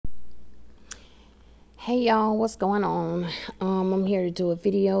Hey y'all, what's going on? I'm here to do a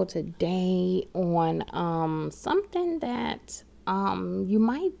video today on something that you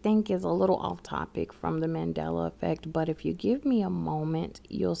might think is a little off topic from the Mandela Effect, but if you give me a moment,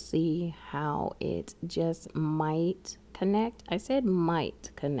 you'll see how it just might connect. I said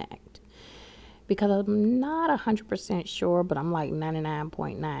might connect because I'm not 100% sure, but I'm like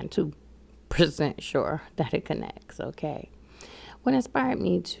 99.92% sure that it connects, okay? What inspired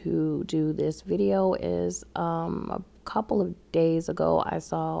me to do this video is a couple of days ago, I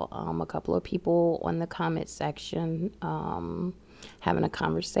saw a couple of people on the comment section having a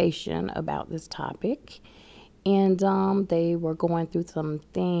conversation about this topic. And they were going through some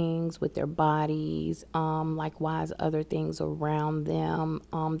things with their bodies, likewise other things around them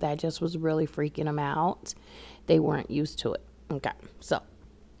that just was really freaking them out. They weren't used to it. Okay, so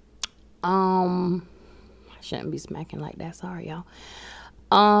I shouldn't be smacking like that. Sorry, y'all.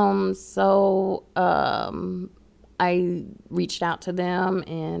 I reached out to them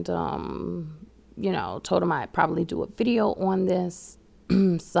and, told them I'd probably do a video on this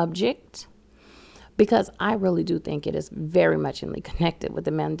subject because I really do think it is very much connected with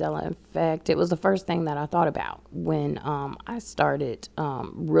the Mandela Effect. It was the first thing that I thought about when I started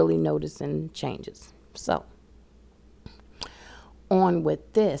really noticing changes. So, on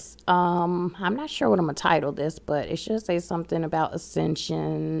with this. I'm not sure what I'm gonna title this, but it should say something about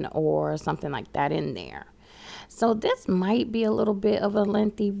Ascension or something like that in there. So this might be a little bit of a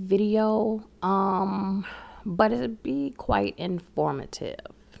lengthy video, but it'd be quite informative.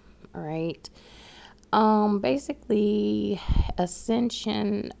 All right. Basically,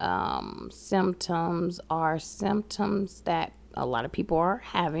 Ascension symptoms are symptoms that a lot of people are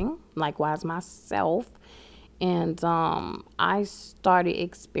having, likewise myself. And I started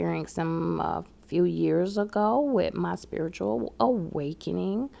experiencing them a few years ago with my spiritual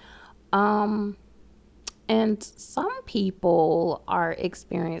awakening. And some people are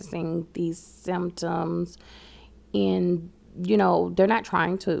experiencing these symptoms in, they're not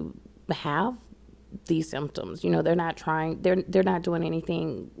trying to have these symptoms. They're not trying, they're not doing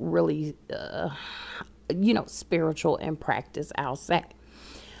anything really, spiritual in practice, I'll say.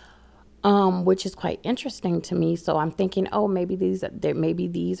 Which is quite interesting to me. So I'm thinking, oh, maybe these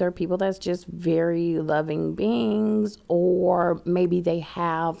are people that's just very loving beings, or maybe they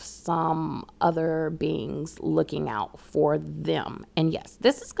have some other beings looking out for them. And yes,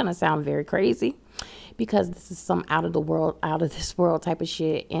 this is gonna sound very crazy because this is some out of this world type of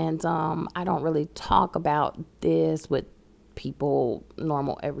shit. And I don't really talk about this with people,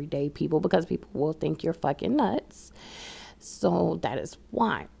 normal everyday people, because people will think you're fucking nuts. So that is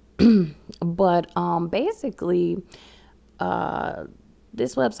why. But basically,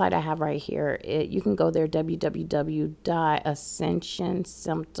 this website I have right here, you can go there,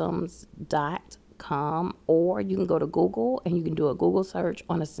 www.ascensionsymptoms.com, or you can go to Google and you can do a Google search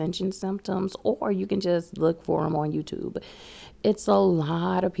on Ascension symptoms, or you can just look for them on YouTube. It's a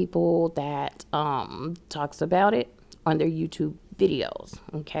lot of people that talks about it on their YouTube videos,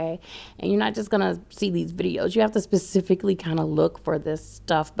 okay? And you're not just gonna see these videos. You have to specifically kind of look for this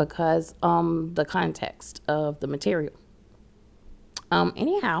stuff because the context of the material.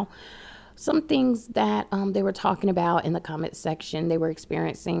 Anyhow, some things that they were talking about in the comment section they were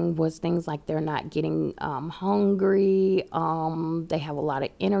experiencing was things like they're not getting hungry, they have a lot of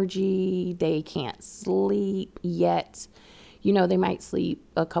energy, they can't sleep yet. They might sleep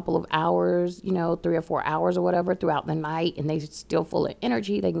a couple of hours, 3 or 4 hours or whatever throughout the night, and they're still full of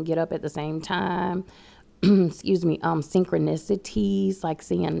energy. They can get up at the same time. Excuse me. Synchronicities, like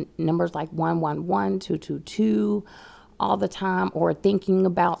seeing numbers like 111, 222 all the time, or thinking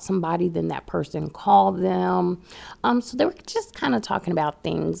about somebody, then that person called them. So they were just kind of talking about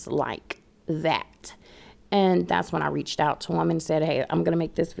things like that. And that's when I reached out to them and said, hey, I'm going to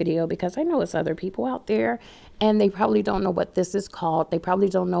make this video because I know it's other people out there and they probably don't know what this is called. They probably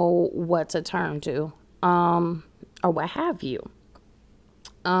don't know what to turn to, or what have you.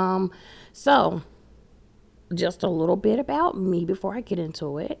 So just a little bit about me before I get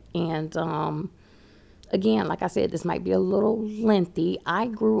into it. And, again, like I said, this might be a little lengthy. I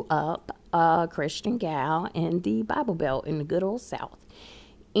grew up a Christian gal in the Bible Belt in the good old South.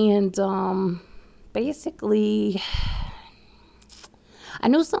 And, basically, I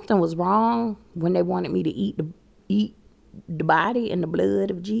knew something was wrong when they wanted me to eat the body and the blood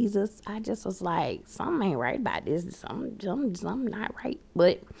of Jesus. I just was like, something ain't right about this. Something not right.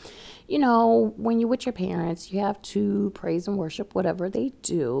 But when you're with your parents, you have to praise and worship whatever they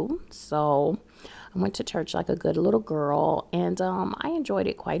do. So I went to church like a good little girl, and I enjoyed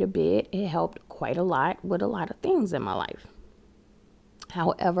it quite a bit. It helped quite a lot with a lot of things in my life.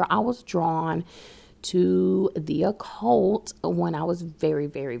 However, I was drawn to the occult when I was very,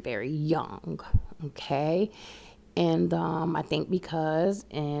 very, very young. Okay. And I think because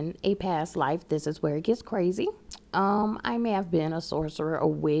in a past life, this is where it gets crazy. I may have been a sorcerer, a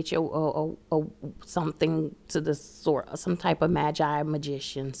witch, or something to the sort, some type of magi,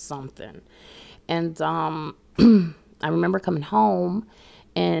 magician, something. And I remember coming home,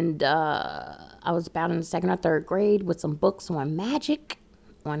 and I was about in the second or third grade with some books on magic,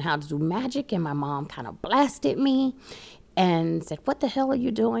 on how to do magic, and my mom kind of blasted me and said, "What the hell are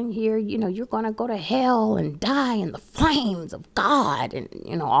you doing here? You know, you're going to go to hell and die in the flames of God, and,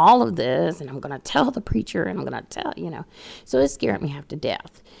 you know, all of this. And I'm going to tell the preacher, and I'm going to tell, you know." So it scared me half to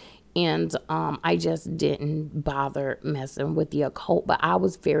death. And I just didn't bother messing with the occult, but I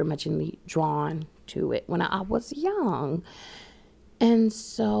was very much drawn to it when I was young. And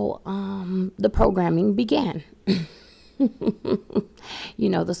so the programming began. You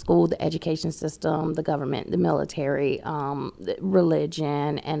know, the school, the education system, the government, the military, the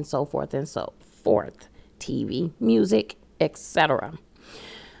religion, and so forth and so forth, TV, music, etc.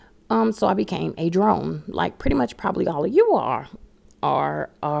 So I became a drone, like pretty much probably all of you are,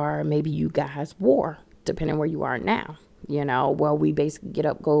 or maybe you guys were, depending where you are now. You know, well, we basically get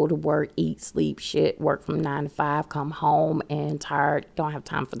up, go to work, eat, sleep, shit, work from 9 to 5, come home and tired, don't have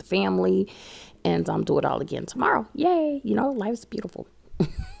time for the family, and do it all again tomorrow. Yay, you know, life's beautiful.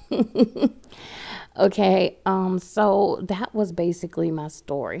 Okay, so that was basically my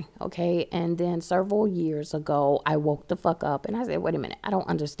story. Okay, and then several years ago, I woke the fuck up and I said, "Wait a minute, I don't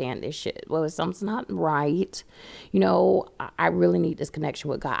understand this shit. Well, something's not right. You know, I really need this connection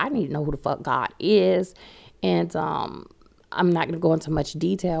with God. I need to know who the fuck God is." And I'm not gonna go into much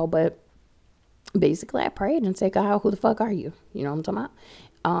detail, but basically I prayed and said, "God, who the fuck are you?" You know what I'm talking about?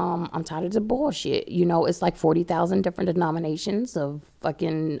 I'm tired of the bullshit. You know, it's like 40,000 different denominations of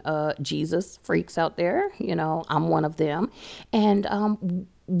fucking Jesus freaks out there. You know, I'm one of them. And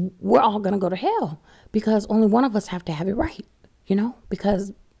we're all going to go to hell because only one of us have to have it right, you know,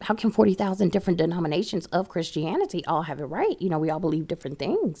 because how can 40,000 different denominations of Christianity all have it right? You know, we all believe different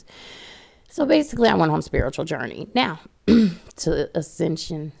things. So basically, I went on a spiritual journey. Now, to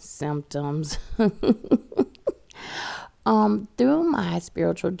Ascension symptoms. Through my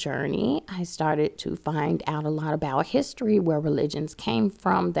spiritual journey, I started to find out a lot about history, where religions came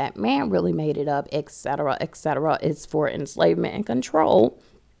from, that man really made it up, etc., etc. It's for enslavement and control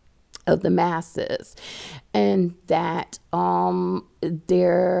of the masses, and that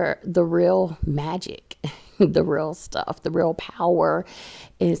they're the real magic, the real stuff, the real power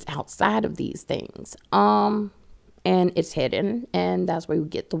is outside of these things. And it's hidden, and that's where you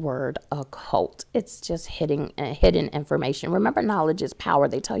get the word occult. It's just hidden information. Remember, knowledge is power.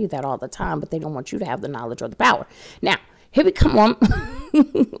 They tell you that all the time, but they don't want you to have the knowledge or the power. Now, here we come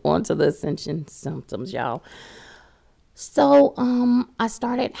on to the Ascension symptoms, y'all. So I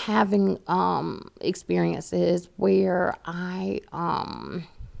started having experiences where I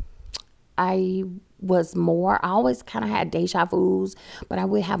I always kind of had deja vus, but I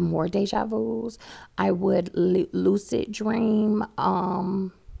would have more deja vus. I would lucid dream,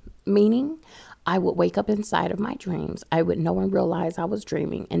 meaning I would wake up inside of my dreams. I would know and realize I was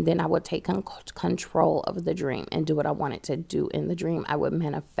dreaming, and then I would take control of the dream and do what I wanted to do in the dream. I would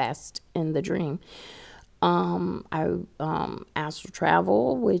manifest in the dream. I astral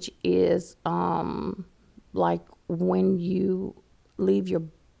travel, which is like when you leave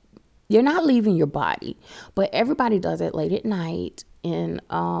you're not leaving your body, but everybody does it late at night. And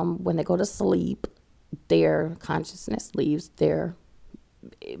when they go to sleep, their consciousness leaves their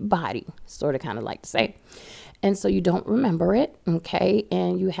body, sort of kind of like to say. And so you don't remember it, okay?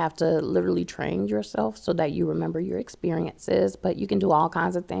 And you have to literally train yourself so that you remember your experiences. But you can do all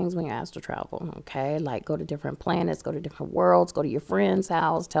kinds of things when you astral travel, okay? Like go to different planets, go to different worlds, go to your friend's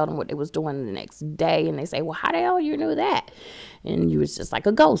house, tell them what they was doing the next day. And they say, "Well, how the hell you knew that?" And you was just like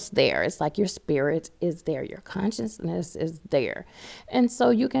a ghost there. It's like your spirit is there. Your consciousness is there. And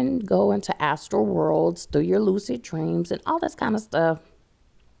so you can go into astral worlds through your lucid dreams and all this kind of stuff.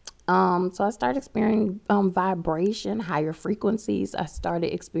 So I started experiencing vibration, higher frequencies. I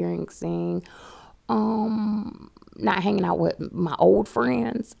started experiencing not hanging out with my old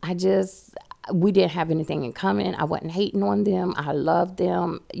friends. We didn't have anything in common. I wasn't hating on them. I loved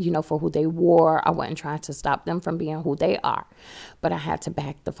them, you know, for who they were. I wasn't trying to stop them from being who they are. But I had to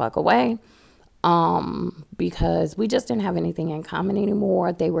back the fuck away because we just didn't have anything in common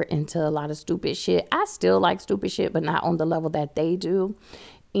anymore. They were into a lot of stupid shit. I still like stupid shit, but not on the level that they do.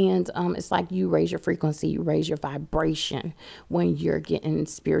 And it's like you raise your frequency, you raise your vibration when you're getting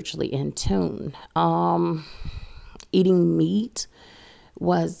spiritually in tune. Eating meat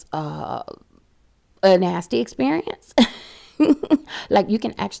was a nasty experience. Like you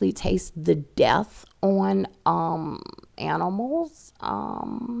can actually taste the death on animals,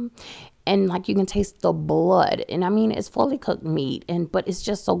 and like you can taste the blood, and I mean it's fully cooked meat, and but it's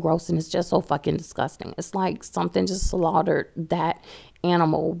just so gross and it's just so fucking disgusting. It's like something just slaughtered that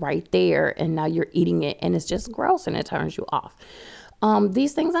animal right there, and now you're eating it, and it's just gross and it turns you off.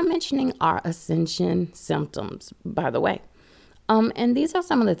 These things I'm mentioning are ascension symptoms, by the way. And these are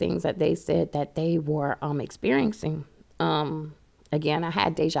some of the things that they said that they were experiencing. Again, I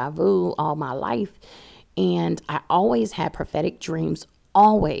had deja vu all my life, and I always had prophetic dreams.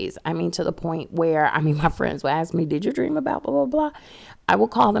 Always. I mean, to the point where, I mean, my friends would ask me, did you dream about blah, blah, blah? I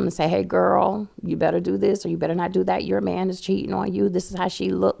would call them and say, hey, girl, you better do this or you better not do that. Your man is cheating on you. This is how she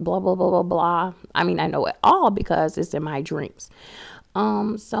looked, blah, blah, blah, blah, blah. I mean, I know it all because it's in my dreams.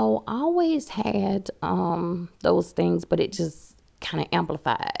 So I always had those things, but it just kind of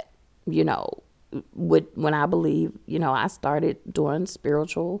amplified, you know, when I believe, you know, I started doing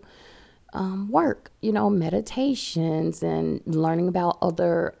spiritual work, you know, meditations and learning about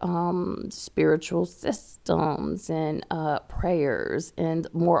other spiritual systems and prayers and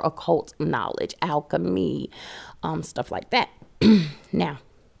more occult knowledge, alchemy, stuff like that. Now,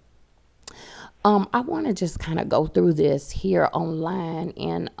 I want to just kind of go through this here online,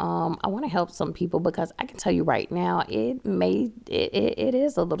 and I want to help some people because I can tell you right now, it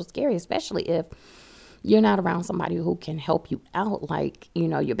is a little scary, especially if you're not around somebody who can help you out, like, you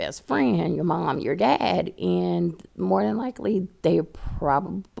know, your best friend, your mom, your dad, and more than likely they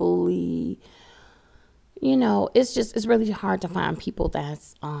probably, you know, it's really hard to find people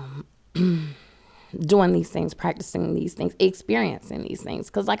that's doing these things, practicing these things, experiencing these things,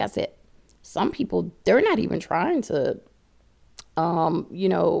 because like I said, some people, they're not even trying to, you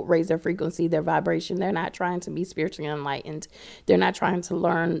know, raise their frequency, their vibration. They're not trying to be spiritually enlightened. They're not trying to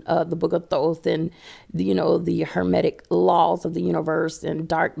learn the Book of Thoth and, you know, the hermetic laws of the universe and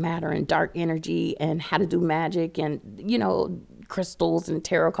dark matter and dark energy and how to do magic and, you know, crystals and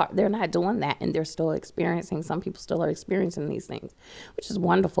tarot cards. They're not doing that, and they're still experiencing. Some people still are experiencing these things, which is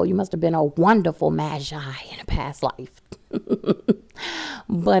wonderful. You must have been a wonderful magi in a past life.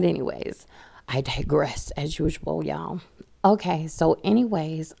 But anyways, I digress as usual, y'all. Okay, so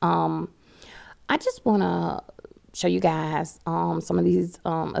anyways, I just want to show you guys some of these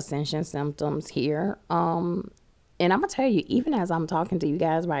ascension symptoms here. And I'm gonna tell you, even as I'm talking to you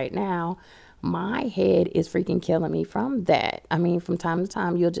guys right now, my head is freaking killing me from that. I mean, from time to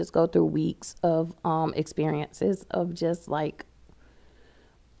time, you'll just go through weeks of experiences of just like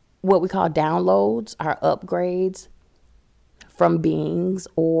what we call downloads, our upgrades from beings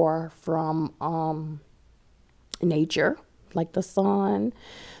or from nature, like the sun,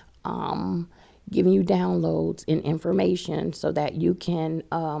 giving you downloads and information so that you can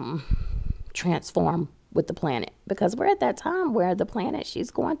transform with the planet, because we're at that time where the planet,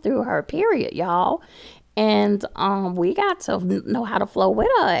 she's going through her period, y'all, and we got to know how to flow with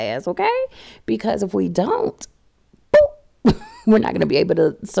her ass, okay? Because if we don't, we're not going to be able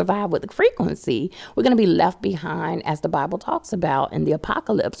to survive with the frequency. We're going to be left behind, as the Bible talks about in the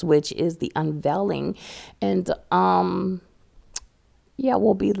apocalypse, which is the unveiling. And yeah,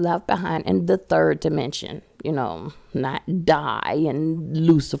 we'll be left behind in the third dimension, you know, not die and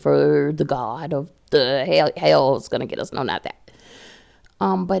Lucifer, the god of the hell is going to get us. No, not that.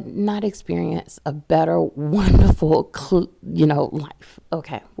 But not experience a better, wonderful, you know, life.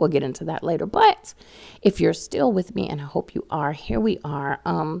 Okay, we'll get into that later. But if you're still with me, and I hope you are, here we are.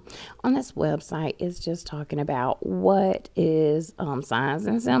 On this website, it's just talking about what is signs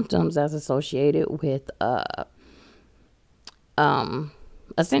and symptoms as associated with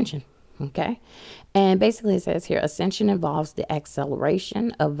ascension. Okay, and basically it says here, ascension involves the acceleration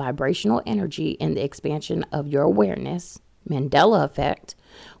of vibrational energy and the expansion of your awareness. Mandela Effect,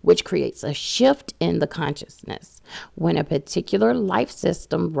 which creates a shift in the consciousness. When a particular life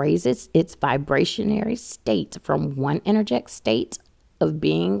system raises its vibrationary state from one energetic state of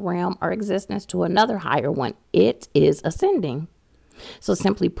being, realm, or existence to another higher one, it is ascending. So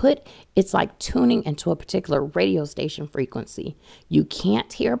simply put, it's like tuning into a particular radio station frequency. You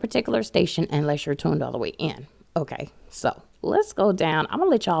can't hear a particular station unless you're tuned all the way in. Okay, so let's go down. I'm gonna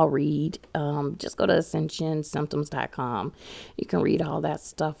let y'all read. Just go to ascensionsymptoms.com. You can read all that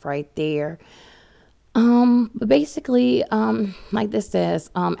stuff right there. But basically, like this says,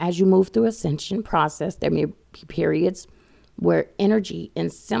 as you move through ascension process, there may be periods where energy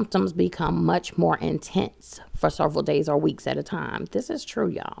and symptoms become much more intense for several days or weeks at a time. This is true,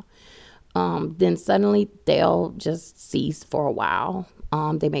 y'all. Then suddenly they'll just cease for a while.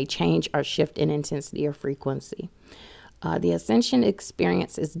 They may change or shift in intensity or frequency. The ascension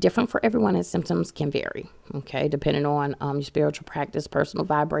experience is different for everyone, and symptoms can vary, okay, depending on your spiritual practice, personal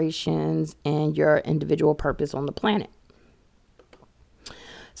vibrations, and your individual purpose on the planet.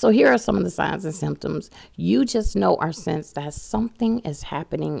 So here are some of the signs and symptoms. You just know or sense that something is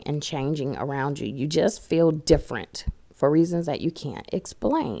happening and changing around you. You just feel different for reasons that you can't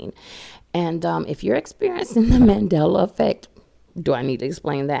explain. And if you're experiencing the Mandela Effect, do I need to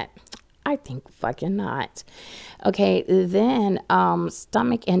explain that? I think fucking not. Okay, then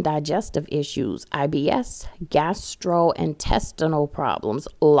stomach and digestive issues, IBS, gastrointestinal problems,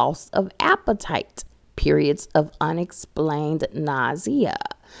 loss of appetite, periods of unexplained nausea.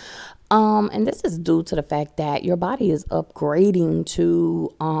 And this is due to the fact that your body is upgrading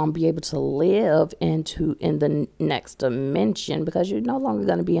to be able to live in the next dimension, because you're no longer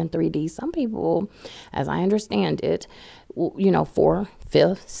going to be in 3D. Some people, as I understand it, fourth,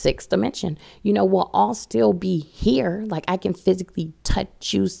 fifth, sixth dimension, will all still be here. Like, I can physically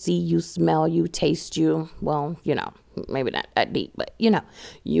touch you, see you, smell you, taste you. Well, maybe not that deep, but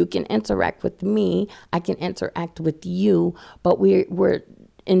you can interact with me. I can interact with you, but we're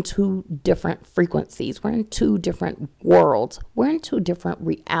in two different frequencies. We're in two different worlds. We're in two different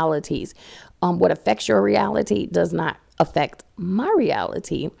realities. What affects your reality does not affect my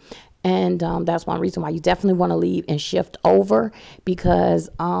reality. And that's one reason why you definitely want to leave and shift over, because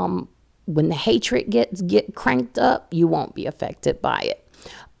when the hatred get cranked up, you won't be affected by it.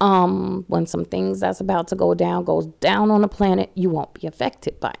 When some things that's about to goes down on the planet, you won't be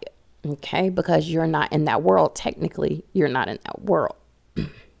affected by it. Okay? Because you're not in that world. Technically, you're not in that world.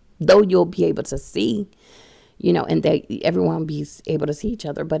 Though you'll be able to see, and everyone will be able to see each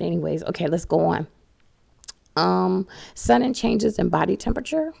other. But anyways, okay, let's go on. Sudden changes in body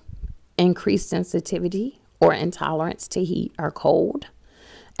temperature, increased sensitivity or intolerance to heat or cold,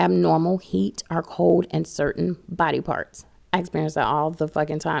 abnormal heat or cold in certain body parts. I experience that all the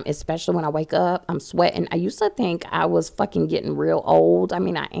fucking time, especially when I wake up, I'm sweating. I used to think I was fucking getting real old. I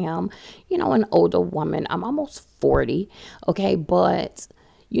mean, I am, an older woman. I'm almost 40. Okay. But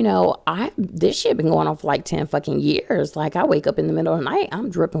this shit been going on for like 10 fucking years. Like, I wake up in the middle of the night, I'm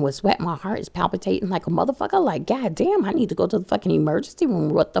dripping with sweat. My heart is palpitating like a motherfucker. Like, God damn, I need to go to the fucking emergency room.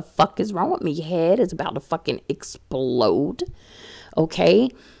 What the fuck is wrong with me? Your head is about to fucking explode. Okay.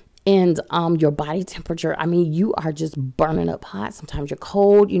 And your body temperature, I mean, you are just burning up hot. Sometimes you're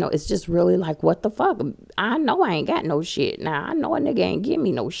cold. It's just really like, what the fuck? I know I ain't got no shit. Now, I know a nigga ain't give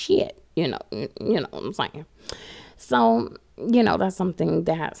me no shit. You know what I'm saying? So, that's something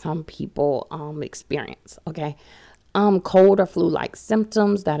that some people experience. Okay. Cold or flu-like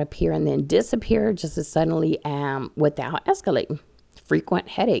symptoms that appear and then disappear just as suddenly without escalating. Frequent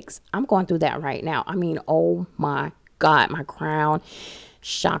headaches. I'm going through that right now. I mean, oh my God, my crown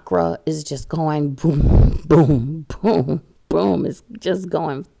chakra is just going boom, boom, boom, boom. It's just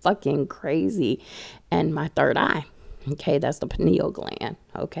going fucking crazy. And my third eye. Okay, that's the pineal gland.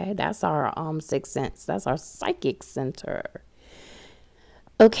 Okay, that's our sixth sense. That's our psychic center.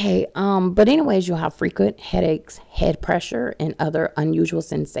 Okay, but anyways, you'll have frequent headaches, head pressure, and other unusual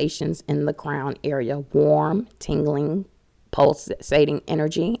sensations in the crown area. Warm, tingling, pulsating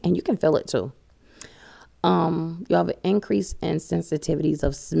energy, and you can feel it too. You have an increase in sensitivities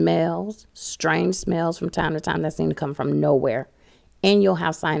of smells, strange smells from time to time that seem to come from nowhere. And you'll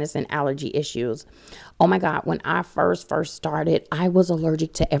have sinus and allergy issues. Oh my God, when I first started, I was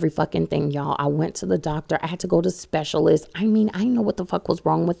allergic to every fucking thing, y'all. I went to the doctor. I had to go to specialists. I mean, I know what the fuck was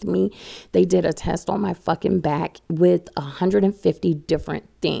wrong with me. They did a test on my fucking back with 150 different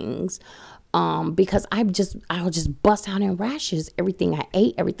things. Because I'll just bust out in rashes. Everything I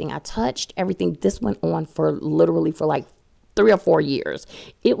ate, everything I touched, everything. This went on for like 3 or 4 years.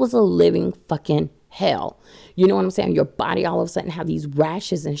 It was a living fucking hell. You know what I'm saying? Your body all of a sudden have these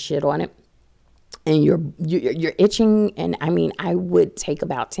rashes and shit on it, and you're itching. And I mean, I would take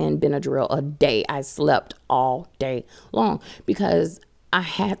about 10 Benadryl a day. I slept all day long because I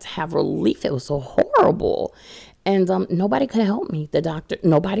had to have relief. It was so horrible. And nobody could help me. The doctor,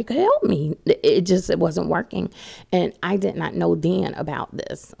 nobody could help me. It wasn't working. And I did not know then about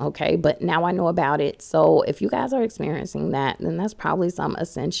this, okay? But now I know about it. So if you guys are experiencing that, then that's probably some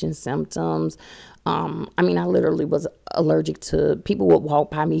ascension symptoms. I mean, I literally was allergic to, people would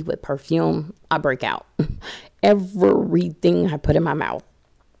walk by me with perfume. I break out. Everything I put in my mouth,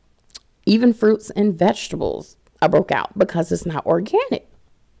 even fruits and vegetables, I broke out because it's not organic.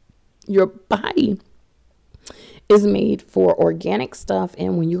 Your body is made for organic stuff.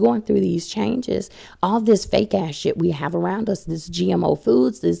 And when you're going through these changes, all this fake ass shit we have around us, this GMO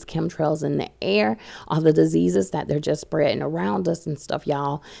foods, this chemtrails in the air, all the diseases that they're just spreading around us and stuff,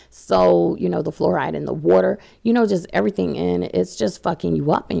 y'all. So, the fluoride in the water, just everything in it, it's just fucking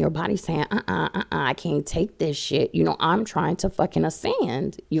you up, and your body's saying, I can't take this shit. I'm trying to fucking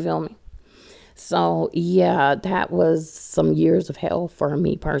ascend. You feel me? So yeah, that was some years of hell for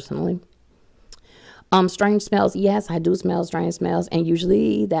me personally. Strange smells. Yes, I do smell strange smells, and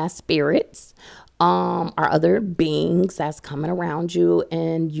usually that's spirits, or other beings that's coming around you,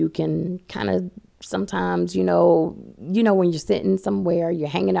 and you can kind of sometimes, when you're sitting somewhere, you're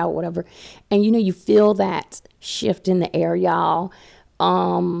hanging out, whatever, and you feel that shift in the air, y'all.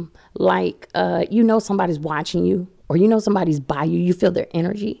 Like somebody's watching you, or somebody's by you. You feel their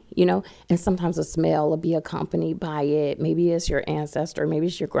energy, and sometimes a smell will be accompanied by it. Maybe it's your ancestor, maybe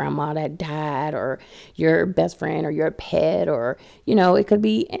it's your grandma that died, or your best friend, or your pet, or it could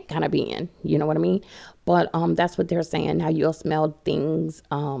be any kind of being, you know what I mean? But that's what they're saying. Now you'll smell things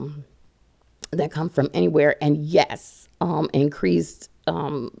that come from anywhere. And yes, increased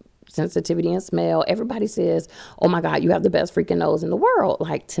sensitivity and smell. Everybody says, oh my God, you have the best freaking nose in the world.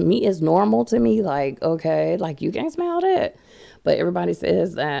 Like, to me, it's normal to me. Like, okay, like, you can't smell that. But everybody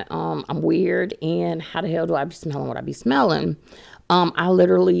says that I'm weird, and how the hell do I be smelling what I be smelling? I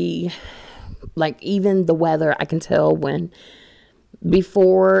literally, like, even the weather, I can tell when,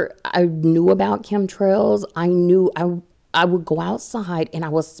 before I knew about chemtrails, I knew I would go outside and I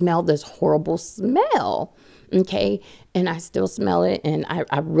would smell this horrible smell. Okay. And I still smell it. And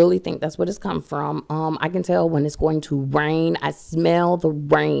I really think that's what it's come from. I can tell when it's going to rain. I smell the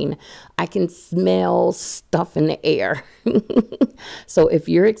rain. I can smell stuff in the air. So if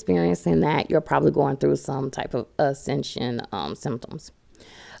you're experiencing that, you're probably going through some type of ascension symptoms.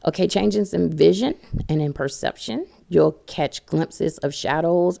 Okay, changes in vision and in perception. You'll catch glimpses of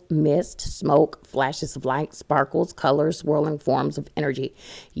shadows, mist, smoke, flashes of light, sparkles, colors, swirling forms of energy.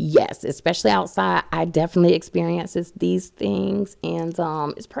 Yes, especially outside, I definitely experiences these things, and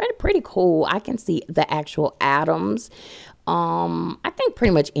it's pretty cool. I can see the actual atoms. I think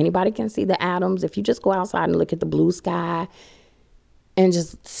pretty much anybody can see the atoms. If you just go outside and look at the blue sky and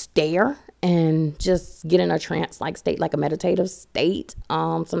just stare and just get in a trance-like state, like a meditative state.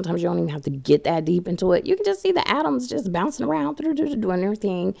 Sometimes you don't even have to get that deep into it. You can just see the atoms just bouncing around, doing their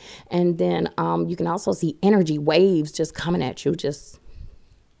thing. And then you can also see energy waves just coming at you, just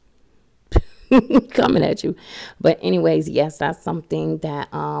coming at you. But anyways, yes, that's something that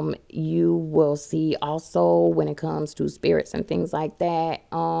you will see also when it comes to spirits and things like that.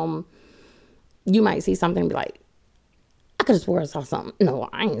 You might see something and be like, I could have swore I saw something. No,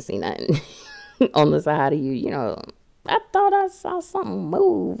 I ain't seen nothing on the side of you. I thought I saw something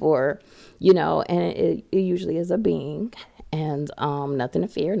move, or, and it usually is a being, and nothing to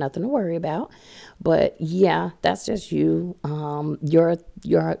fear, nothing to worry about. But yeah, that's just you.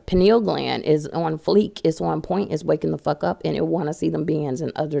 Your pineal gland is on fleek, it's on point, it's waking the fuck up, and it want to see them beings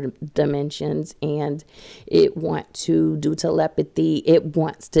in other dimensions, and it want to do telepathy, it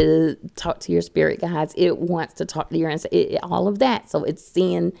wants to talk to your spirit guides, it wants to talk to your all of that. So it's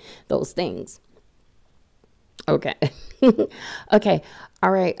seeing those things. Okay. Okay.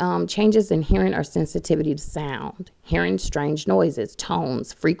 All right. Changes in hearing or sensitivity to sound. Hearing strange noises,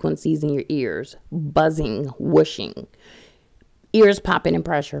 tones, frequencies in your ears, buzzing, whooshing, ears popping in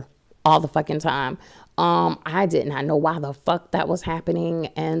pressure all the fucking time. I did not know why the fuck that was happening.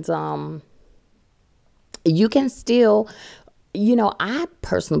 And you can still, I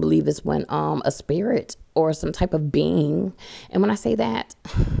personally believe it's when a spirit or some type of being, and when I say that,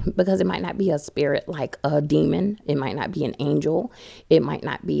 because it might not be a spirit like a demon, it might not be an angel, it might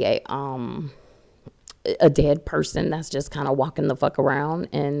not be a dead person that's just kind of walking the fuck around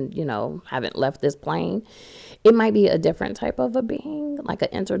and haven't left this plane. It might be a different type of a being, like an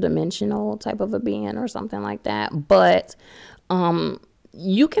interdimensional type of a being or something like that. But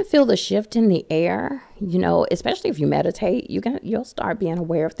you can feel the shift in the air, especially if you meditate. You'll start being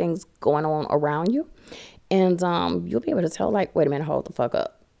aware of things going on around you, and you'll be able to tell, like, wait a minute, hold the fuck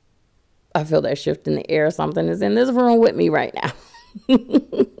up, I feel that shift in the air. Something is in this room with me right now.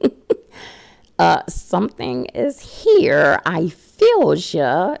 Something is here. I feel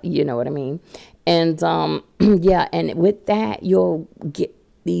ya. You know what I mean? And yeah, and with that, you'll get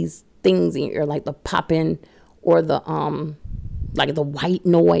these things in your ear, like the popping, or the like the white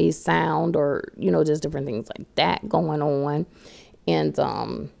noise sound, or just different things like that going on.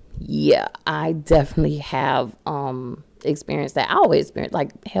 And yeah, I definitely have experienced that. I always experience,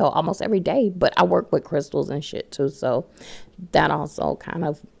 like, hell, almost every day, but I work with crystals and shit too, so that also kind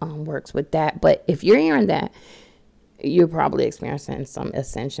of works with that. But if you're hearing that, you're probably experiencing some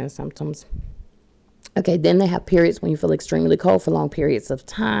ascension symptoms. Okay, then they have periods when you feel extremely cold for long periods of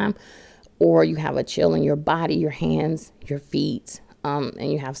time, or you have a chill in your body, your hands, your feet,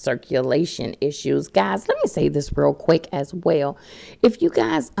 and you have circulation issues. Guys, let me say this real quick as well. If you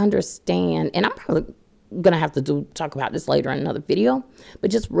guys understand, and I'm probably gonna have to talk about this later in another video,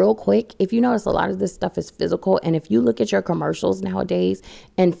 but just real quick, if you notice, a lot of this stuff is physical, and if you look at your commercials nowadays,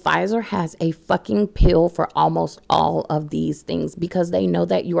 and Pfizer has a fucking pill for almost all of these things because they know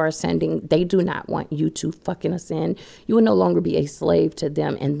that you are ascending. They do not want you to fucking ascend. You will no longer be a slave to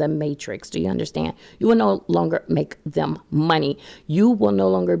them in the matrix. Do you understand? You will no longer make them money. You will no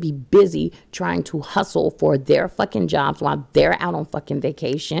longer be busy trying to hustle for their fucking jobs while they're out on fucking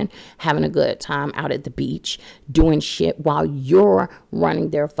vacation, having a good time out at the beach, doing shit while you're running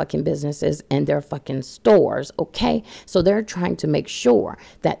their fucking businesses and their fucking stores. Okay, so they're trying to make sure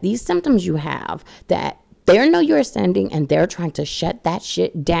that these symptoms you have, that they know you're ascending, and they're trying to shut that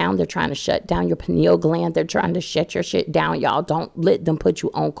shit down. They're trying to shut down your pineal gland. They're trying to shut your shit down. Y'all, don't let them put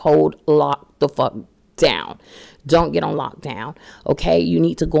you on cold lock the fuck down. Don't get on lockdown. Okay, you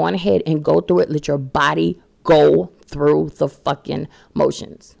need to go on ahead and go through it. Let your body go through the fucking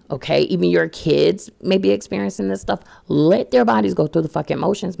motions. Okay, even your kids may be experiencing this stuff. Let their bodies go through the fucking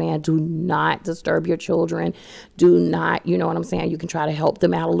motions, man. Do not disturb your children. Do not, you know what I'm saying? You can try to help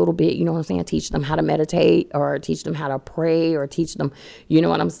them out a little bit. You know what I'm saying? Teach them how to meditate, or teach them how to pray, or teach them, you know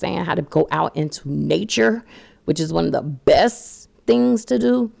what I'm saying, how to go out into nature, which is one of the best things to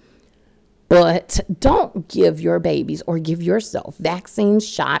do. But don't give your babies or give yourself vaccines,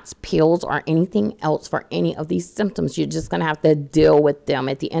 shots, pills, or anything else for any of these symptoms. You're just going to have to deal with them.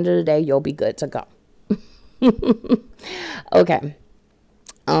 At the end of the day, you'll be good to go. Okay.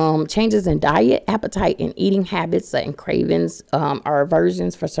 Changes in diet, appetite, and eating habits and cravings, or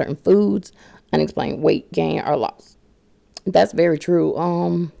aversions for certain foods, unexplained weight gain or loss. That's very true.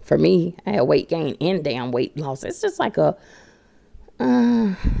 For me, I had weight gain and damn weight loss. It's just like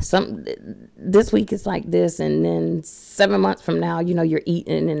this week is like this, and then 7 months from now, you know, you're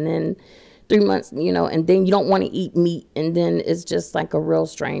eating, and then 3 months, you know, and then you don't want to eat meat, and then it's just like a real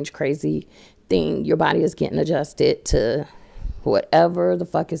strange, crazy thing. Your body is getting adjusted to whatever the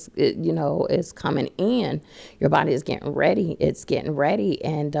fuck is, you know, is coming in. Your body is getting ready. It's getting ready,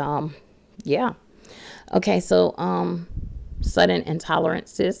 and yeah. Okay, so sudden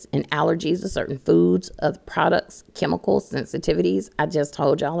intolerances and allergies to certain foods, of products, chemicals, sensitivities. I just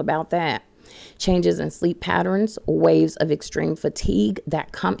told y'all about that. Changes in sleep patterns, waves of extreme fatigue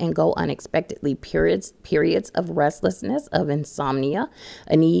that come and go unexpectedly, periods of restlessness, of insomnia,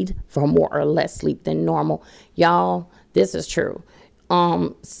 a need for more or less sleep than normal. Y'all, this is true.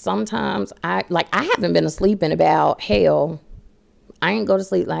 Sometimes I haven't been asleep in about, hell, I didn't go to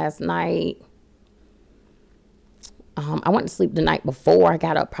sleep last night. I went to sleep the night before. I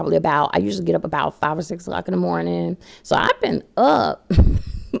got up probably I usually get up about 5 or 6 o'clock in the morning. So I've been up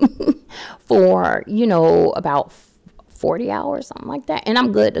for, you know, about 40 hours, something like that. And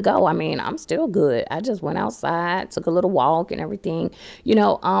I'm good to go. I mean, I'm still good. I just went outside, took a little walk and everything. You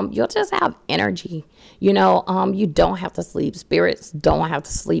know, you'll just have energy. You know, you don't have to sleep. Spirits don't have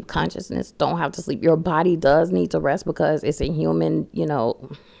to sleep. Consciousness don't have to sleep. Your body does need to rest because it's a human, you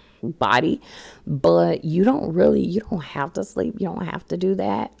know, body, but you don't have to sleep. You don't have to do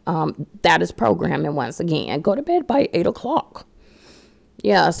that. That is programming. Once again, go to bed by 8 o'clock.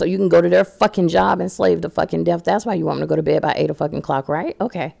 Yeah, so you can go to their fucking job and slave to fucking death. That's why you want them to go to bed by 8 o'clock, right?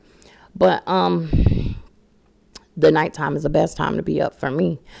 Okay. But the nighttime is the best time to be up for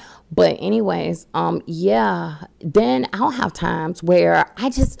me. But anyways, yeah, then I'll have times where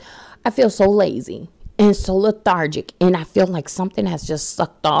I feel so lazy and so lethargic, and I feel like something has just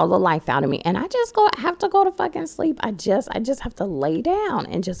sucked all the life out of me, and I just have to go to fucking sleep. I just have to lay down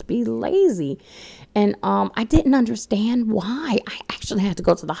and just be lazy. And I didn't understand why. I actually had to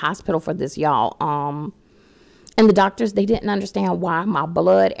go to the hospital for this, y'all. And the doctors, they didn't understand why my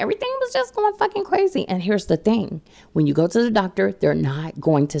blood, everything was just going fucking crazy. And here's the thing. When you go to the doctor, they're not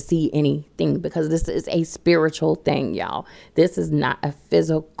going to see anything, because this is a spiritual thing, y'all. This is not a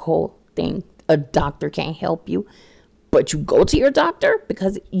physical thing. A doctor can't help you, but you go to your doctor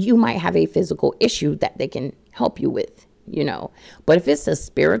because you might have a physical issue that they can help you with, you know. But if it's a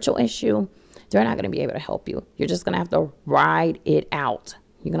spiritual issue, they're not going to be able to help you. You're just going to have to ride it out.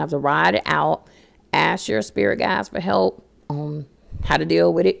 You're going to have to ride it out. Ask your spirit guides for help on how to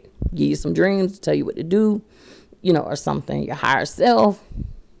deal with it. Give you some dreams, tell you what to do, you know, or something. Your higher self,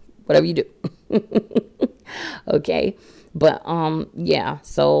 whatever you do. Okay. But yeah,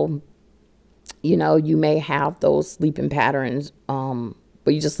 so you know, you may have those sleeping patterns,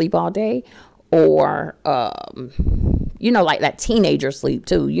 but you just sleep all day, or You know, like that teenager sleep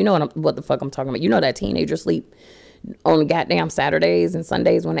too. You know what the fuck I'm talking about. You know that teenager sleep on the goddamn Saturdays and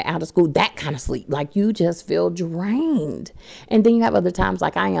Sundays when they're out of school, that kind of sleep. Like you just feel drained. And then you have other times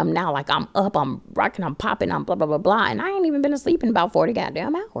like I am now, like I'm up, I'm rocking, I'm popping, I'm blah, blah, blah, blah. And I ain't even been asleep in about 40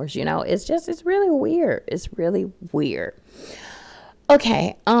 goddamn hours, you know. It's really weird. It's really weird.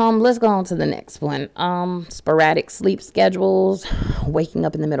 Okay, let's go on to the next one. Sporadic sleep schedules, waking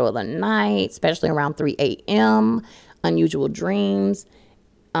up in the middle of the night, especially around 3 a.m., unusual dreams,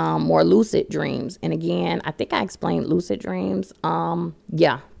 more lucid dreams. And again, I think I explained lucid dreams.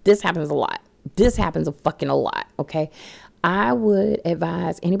 Yeah, this happens a lot. This happens a fucking a lot. Okay. I would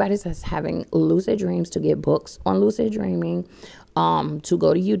advise anybody that's having lucid dreams to get books on lucid dreaming, to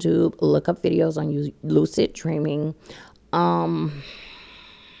go to YouTube, look up videos on lucid dreaming.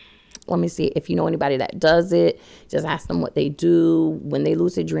 Let me see if you know anybody that does it. Just ask them what they do when they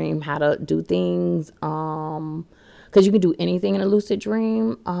lucid dream, how to do things. Because you can do anything in a lucid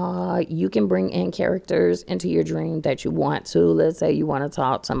dream. You can bring in characters into your dream that you want to. Let's say you want to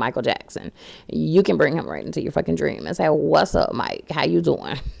talk to Michael Jackson. You can bring him right into your fucking dream and say, "What's up, Mike? How you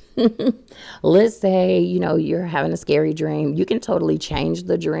doing?" Let's say, you know, you're having a scary dream. You can totally change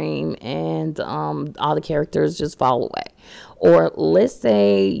the dream and all the characters just fall away. Or let's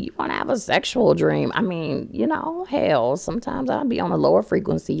say you want to have a sexual dream. I mean, you know, hell, sometimes I'll be on a lower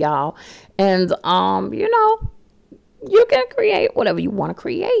frequency, y'all. And, you know, you can create whatever you want to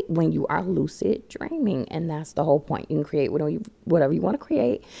create when you are lucid dreaming. And that's the whole point. You can create whatever you want to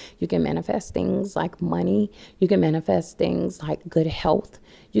create. You can manifest things like money. You can manifest things like good health.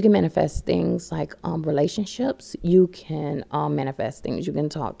 You can manifest things like relationships. You can manifest things. You can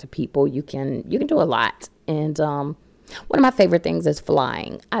talk to people. You can do a lot. And one of my favorite things is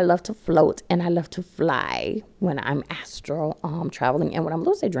flying. I love to float and I love to fly when I'm astral traveling and when I'm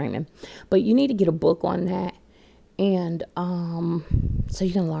lucid dreaming. But you need to get a book on that. And so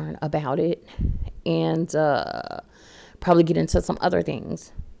you can learn about it and probably get into some other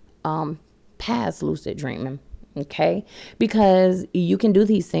things past lucid dreaming, okay? Because you can do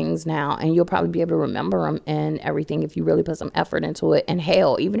these things now and you'll probably be able to remember them and everything if you really put some effort into it. And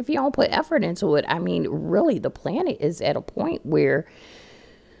hell, even if you don't put effort into it, I mean, really, the planet is at a point where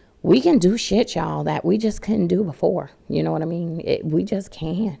we can do shit, y'all, that we just couldn't do before. You know what I mean? We just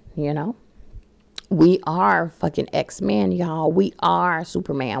can, you know? We are fucking X-Men, y'all. We are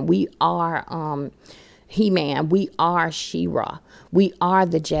Superman. We are He-Man. We are She-Ra. We are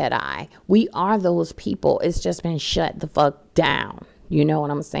the Jedi. We are those people. It's just been shut the fuck down. You know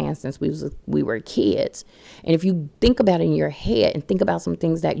what I'm saying? Since we were kids. And if you think about it in your head and think about some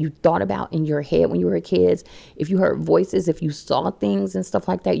things that you thought about in your head when you were kids, if you heard voices, if you saw things and stuff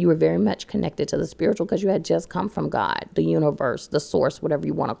like that, you were very much connected to the spiritual because you had just come from God, the universe, the source, whatever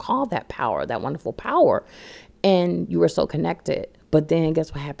you want to call that power, that wonderful power. And you were so connected. But then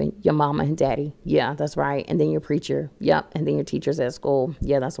guess what happened? Your mama and daddy. Yeah, that's right. And then your preacher. Yep. And then your teachers at school.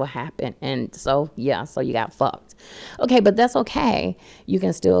 Yeah, that's what happened. And so, yeah, so you got fucked. Okay, but that's okay. You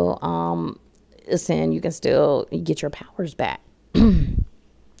can still ascend. You can still get your powers back.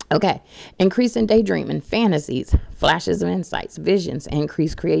 Okay. Increase in daydreaming, fantasies, flashes of insights, visions,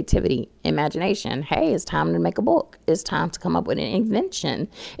 increase creativity, imagination. Hey, it's time to make a book. It's time to come up with an invention.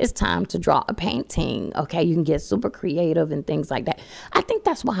 It's time to draw a painting. Okay. You can get super creative and things like that. I think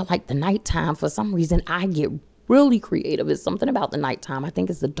that's why I like the nighttime. For some reason, I get really creative. It's something about the nighttime. I think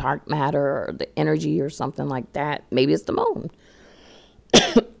it's the dark matter or the energy or something like that. Maybe it's the moon.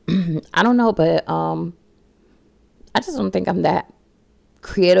 I don't know, but I just don't think I'm that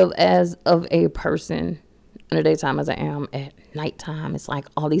creative as of a person in the daytime as I am at nighttime. It's like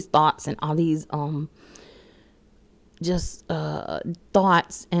all these thoughts and all these just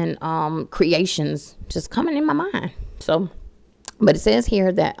thoughts and creations just coming in my mind. So, but it says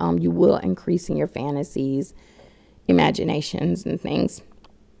here that you will increase in your fantasies, imaginations and things.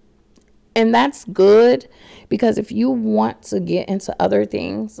 And that's good because if you want to get into other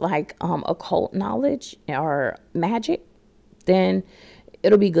things like occult knowledge or magic, then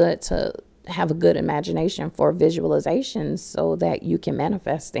it'll be good to have a good imagination for visualizations so that you can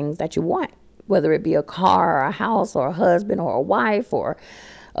manifest things that you want, whether it be a car or a house or a husband or a wife or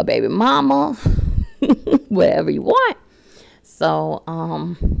a baby mama, whatever you want. So,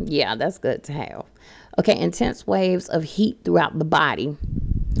 yeah, that's good to have. Okay, intense waves of heat throughout the body,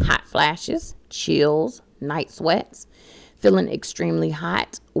 hot flashes, chills, night sweats, feeling extremely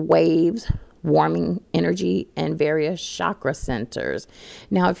hot, waves, warming energy, and various chakra centers.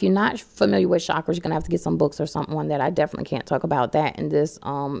 Now, if you're not familiar with chakras, you're gonna have to get some books or something on that. I definitely can't talk about that in this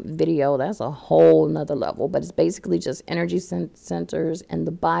video. That's a whole nother level, but it's basically just energy centers in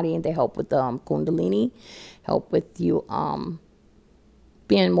the body, and they help with the kundalini, help with you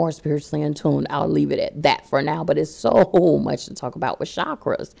being more spiritually in tune. I'll leave it at that for now, but it's so much to talk about with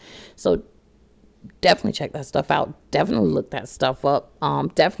chakras. So definitely check that stuff out. Definitely look that stuff up.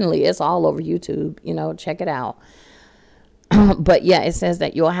 Definitely, it's all over YouTube. Check it out. But yeah, it says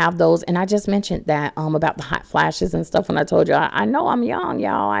that you'll have those, and I just mentioned that about the hot flashes and stuff when I told you I know I'm young,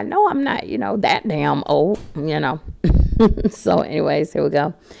 y'all. I know I'm not that damn old. So anyways, here we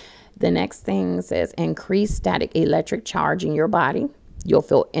go. The next thing says increase static electric charge in your body. You'll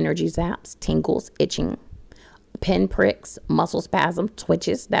feel energy zaps, tingles, itching, pin pricks, muscle spasm,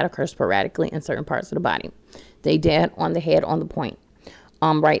 twitches that occur sporadically in certain parts of the body. They dead on the head, on the point.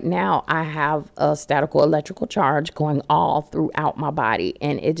 Right now I have a statical electrical charge going all throughout my body,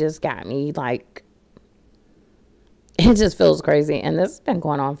 and it just got me like, it just feels crazy. And this has been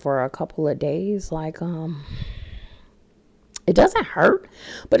going on for a couple of days. Like, it doesn't hurt,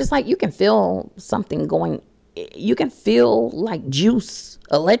 but it's like you can feel something going. You can feel like juice,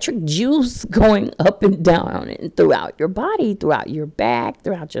 electric juice going up and down and throughout your body, throughout your back,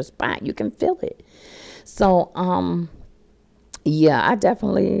 throughout your spine. You can feel it. So, yeah, I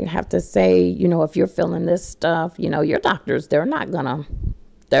definitely have to say, if you're feeling this stuff, your doctors, they're not gonna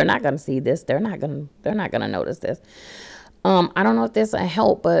see this. They're not gonna notice this. I don't know if this will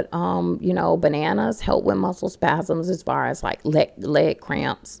help, but, bananas help with muscle spasms as far as like leg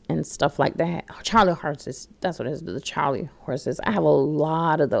cramps and stuff like that. Charlie horses, that's what it is, the Charlie horses. I have a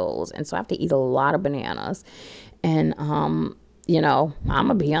lot of those, and so I have to eat a lot of bananas. And, I'm going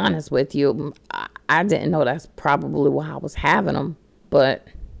to be honest with you. I didn't know that's probably why I was having them, but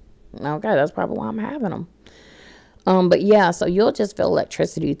okay, that's probably why I'm having them. But yeah, so you'll just feel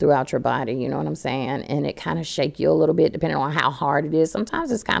electricity throughout your body, you know what I'm saying? And it kind of shake you a little bit depending on how hard it is.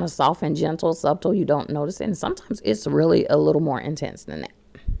 Sometimes it's kind of soft and gentle, subtle, you don't notice it. And sometimes it's really a little more intense than that.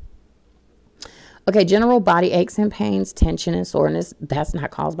 Okay, general body aches and pains, tension and soreness, that's not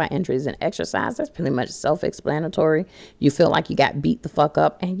caused by injuries and exercise. That's pretty much self-explanatory. You feel like you got beat the fuck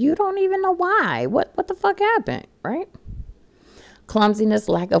up and you don't even know why. What the fuck happened, right? Clumsiness,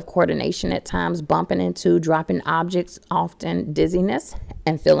 lack of coordination at times, bumping into, dropping objects, often dizziness,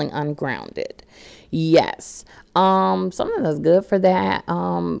 and feeling ungrounded. Yes. Something that's good for that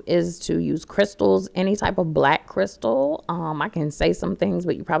is to use crystals, any type of black crystal. I can say some things,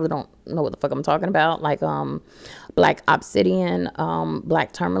 but you probably don't know what the fuck I'm talking about. Like black obsidian,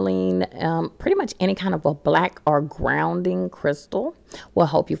 black tourmaline, pretty much any kind of a black or grounding crystal will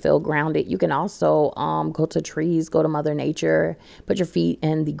help you feel grounded. You can also go to trees, go to Mother Nature, put your feet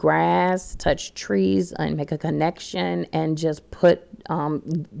in the grass, touch trees and make a connection, and just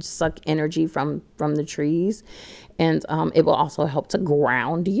suck energy from the trees. And it will also help to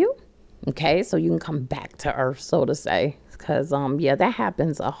ground you. Okay, so you can come back to earth, so to say, because yeah, that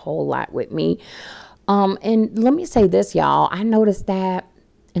happens a whole lot with me. And let me say this, y'all. I noticed that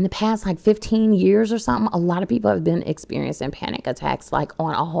in the past like 15 years or something, a lot of people have been experiencing panic attacks like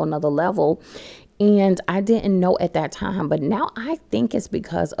on a whole nother level. And I didn't know at that time, but now I think it's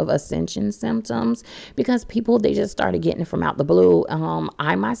because of Ascension symptoms, because people, they just started getting it from out the blue.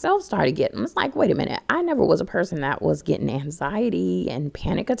 I myself started getting them. It's like, wait a minute, I never was a person that was getting anxiety and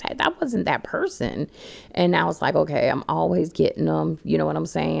panic attack. I wasn't that person. And now it's like, okay, I'm always getting them, you know what I'm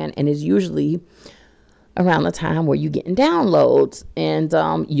saying? And it's usually around the time where you're getting downloads, and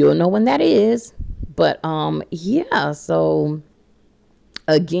you'll know when that is. But yeah, so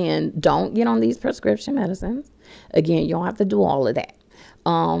again, don't get on these prescription medicines. Again, you don't have to do all of that.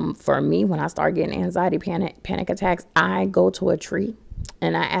 For me, when I start getting anxiety, panic attacks, I go to a tree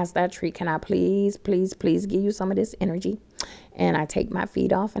and I ask that tree, can I please give you some of this energy? And I take my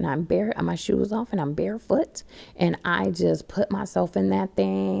feet off and my shoes off, and I'm barefoot, and I just put myself in that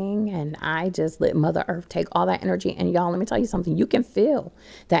thing, and I just let Mother Earth take all that energy. And y'all, let me tell you something. You can feel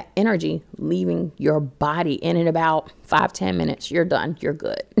that energy leaving your body, and in about 5-10 minutes, you're done. You're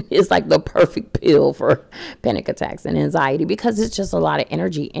good. It's like the perfect pill for panic attacks and anxiety, because it's just a lot of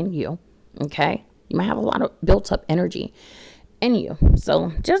energy in you. Okay. You might have a lot of built up energy in you.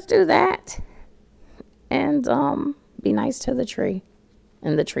 So just do that, and, be nice to the tree,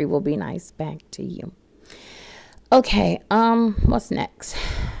 and the tree will be nice back to you. Okay, what's next?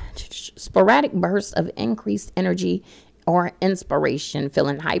 Sporadic bursts of increased energy or inspiration,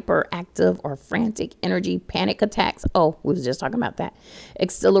 feeling hyperactive or frantic energy, panic attacks. Oh, we was just talking about that.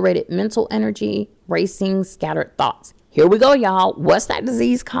 Accelerated mental energy, racing, scattered thoughts. Here we go, y'all. What's that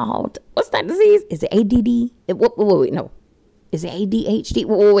disease called? What's that disease? Is it ADD? Wait, no. Is it ADHD?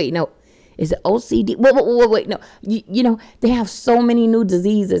 Wait, no. Is it OCD? Wait, no. You know, they have so many new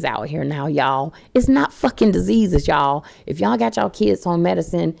diseases out here now, y'all. It's not fucking diseases, y'all. If y'all got y'all kids on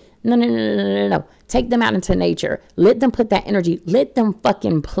medicine, No, no, no, no, no, no, no. Take them out into nature. Let them put that energy. Let them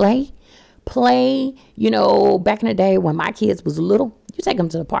fucking play. Play. You know, back in the day when my kids was little, you take them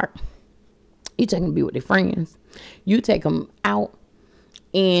to the park. You take them to be with their friends. You take them out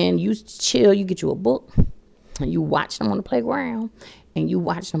and you chill. You get you a book and you watch them on the playground and you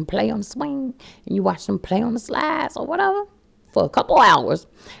watch them play on the swing and you watch them play on the slides or whatever for a couple hours,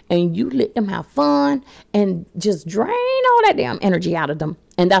 and you let them have fun and just drain all that damn energy out of them.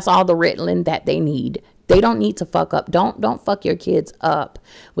 And that's all the Ritalin that they need. They don't need to fuck up. Don't fuck your kids up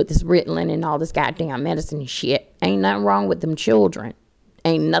with this Ritalin and all this goddamn medicine and shit. Ain't nothing wrong with them children.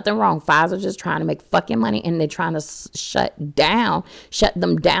 Ain't nothing wrong. Pfizer just trying to make fucking money, and they're trying to shut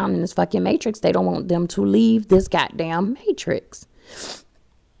them down in this fucking matrix. They don't want them to leave this goddamn matrix.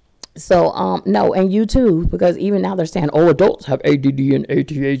 So, no, and you too, because even now they're saying, oh, adults have ADD and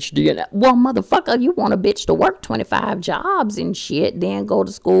ADHD. And well, motherfucker, you want a bitch to work 25 jobs and shit, then go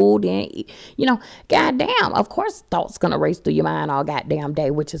to school, then, you know, goddamn, of course thoughts gonna race through your mind all goddamn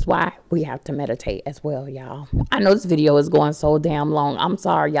day, which is why we have to meditate as well, y'all. I know this video is going so damn long. I'm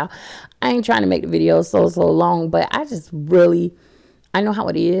sorry, y'all. I ain't trying to make the video so long, but I just really, I know how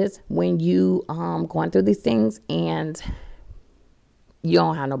it is when you going through these things and you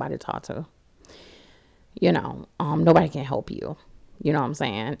don't have nobody to talk to, you know, nobody can help you, you know what I'm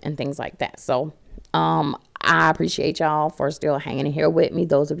saying, and things like that. So I appreciate y'all for still hanging in here with me,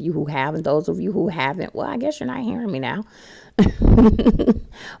 those of you who have and those of you who haven't. Well, I guess you're not hearing me now.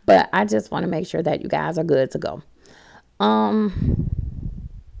 But I just want to make sure that you guys are good to go.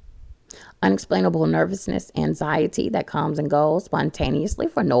 Unexplainable nervousness, anxiety that comes and goes spontaneously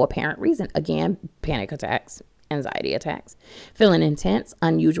for no apparent reason. Again, panic attacks, anxiety attacks, feeling intense,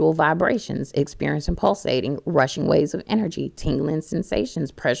 unusual vibrations, experiencing pulsating, rushing waves of energy, tingling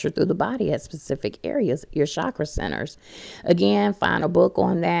sensations, pressure through the body at specific areas, your chakra centers. Again, find a book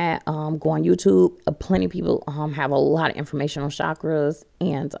on that. Go on YouTube. Plenty of people have a lot of information on chakras,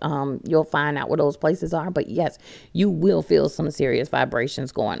 and you'll find out where those places are. But yes, you will feel some serious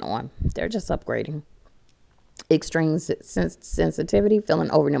vibrations going on. They're just upgrading. Extreme sensitivity,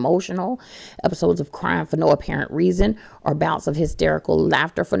 feeling over emotional, episodes of crying for no apparent reason, or bouts of hysterical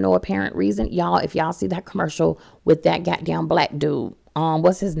laughter for no apparent reason. Y'all, if y'all see that commercial with that goddamn black dude,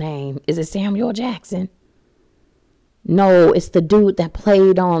 what's his name? Is it Samuel Jackson? No, it's the dude that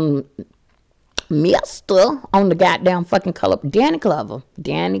played on Mister on the goddamn fucking color. Danny Glover.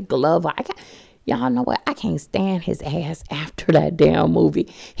 Y'all know what? I can't stand his ass after that damn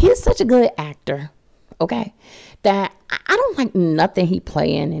movie. He's such a good actor. Okay, that I don't like nothing he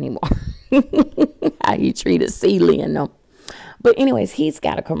playing anymore. How he treated Celie and them. But anyways, he's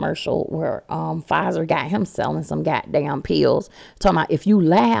got a commercial where Pfizer got him selling some goddamn pills, talking about if you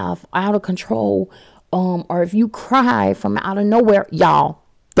laugh out of control, or if you cry from out of nowhere, y'all,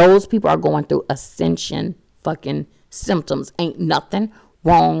 those people are going through Ascension fucking symptoms. Ain't nothing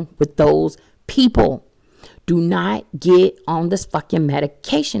wrong with those people. Do not get on this fucking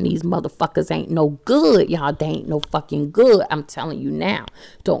medication. These motherfuckers ain't no good. Y'all, they ain't no fucking good. I'm telling you now.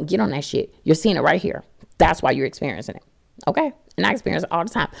 Don't get on that shit. You're seeing it right here. That's why you're experiencing it. Okay? And I experience it all the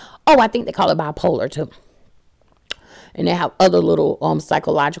time. Oh, I think they call it bipolar too. And they have other little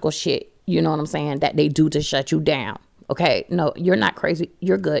psychological shit, you know what I'm saying, that they do to shut you down. Okay? No, you're not crazy.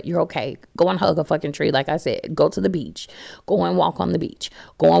 You're good. You're okay. Go and hug a fucking tree. Like I said, go to the beach. Go and walk on the beach.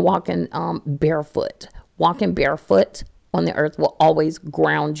 Go and walk in barefoot. Walking barefoot on the earth will always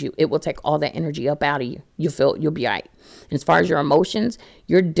ground you. It will take all that energy up out of you. You'll be all right. And as far as your emotions,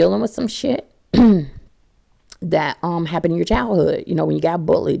 you're dealing with some shit that happened in your childhood. You know, when you got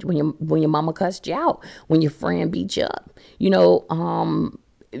bullied, when your mama cussed you out, when your friend beat you up. You know,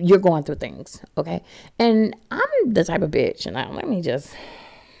 you're going through things, okay? And I'm the type of bitch, and I don't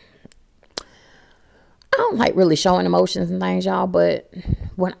like really showing emotions and things, y'all, but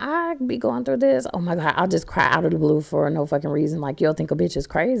when I be going through this, oh my God, I'll just cry out of the blue for no fucking reason. Like, you'll think a bitch is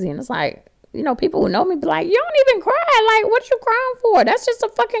crazy. And it's like, you know, people who know me be like, you don't even cry. Like, what you crying for? That's just a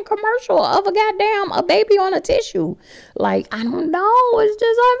fucking commercial of a baby on a tissue. Like, I don't know. It's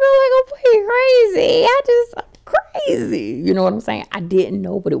just, I feel like I'm fucking crazy. You know what I'm saying? I didn't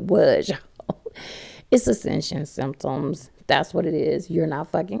know what it was, y'all. It's Ascension symptoms. That's what it is. You're not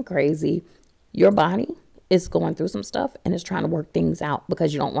fucking crazy. Your body is going through some stuff and it's trying to work things out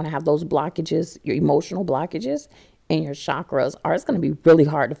because you don't want to have those blockages, your emotional blockages in your chakras, or it's going to be really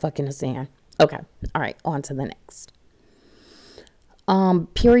hard to fucking ascend. Okay. All right. On to the next.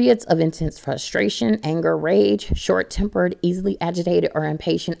 Periods of intense frustration, anger, rage, short-tempered, easily agitated, or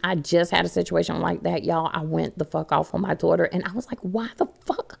impatient. I just had a situation like that, y'all. I went the fuck off on my daughter and I was like, why the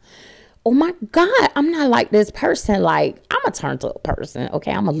fuck oh my God, I'm not like this person. Like, I'm a turned up person.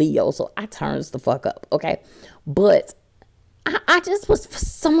 Okay. I'm a Leo. So I turns the fuck up. Okay. But I just was, for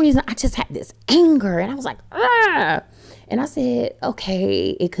some reason, I just had this anger and I was like, ah. And I said,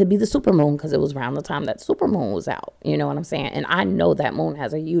 okay, it could be the supermoon because it was around the time that supermoon was out. You know what I'm saying? And I know that moon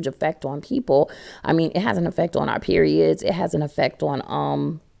has a huge effect on people. I mean, it has an effect on our periods. It has an effect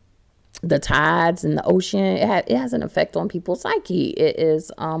on the tides in the ocean. It has an effect on people's psyche. It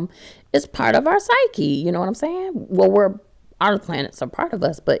is it's part of our psyche. You know what I'm saying? Well, our planets are part of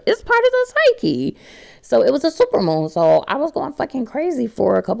us, but it's part of the psyche. So it was a super moon. So I was going fucking crazy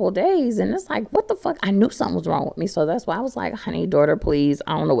for a couple of days. And it's like, what the fuck? I knew something was wrong with me. So that's why I was like, honey, daughter, please.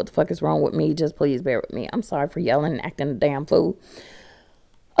 I don't know what the fuck is wrong with me. Just please bear with me. I'm sorry for yelling and acting a damn fool.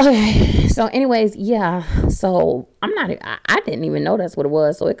 Okay. So anyways, yeah. So I didn't even know that's what it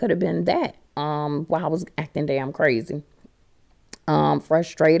was. So it could have been that while I was acting damn crazy.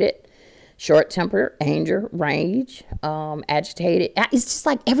 Frustrated, short temper, anger, rage, agitated. It's just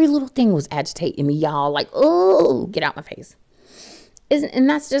like every little thing was agitating me, y'all. Like, oh, get out my face. And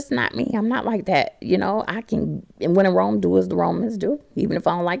that's just not me. I'm not like that. You know, I can, and when in Rome, do as the Romans do. Even if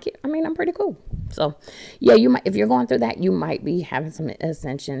I don't like it, I mean, I'm pretty cool. So, yeah, you might, if you're going through that, you might be having some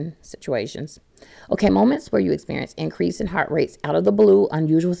ascension situations. Okay, moments where you experience increase in heart rates out of the blue,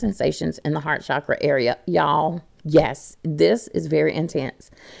 unusual sensations in the heart chakra area. Y'all, yes, this is very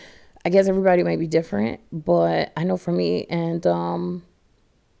intense. I guess everybody may be different, but I know for me and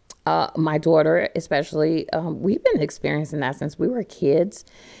my daughter, especially, we've been experiencing that since we were kids.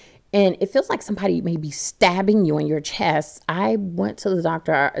 And it feels like somebody may be stabbing you in your chest. I went to the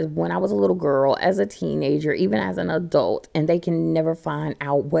doctor when I was a little girl, as a teenager, even as an adult, and they can never find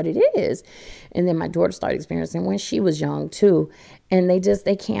out what it is. And then my daughter started experiencing when she was young too. And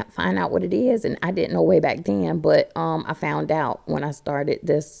they can't find out what it is. And I didn't know way back then, but I found out when I started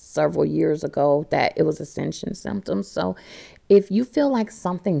this several years ago that it was Ascension symptoms. So if you feel like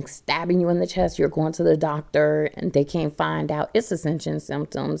something's stabbing you in the chest, you're going to the doctor and they can't find out, it's Ascension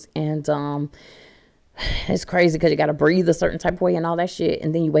symptoms. And it's crazy because you got to breathe a certain type of way and all that shit.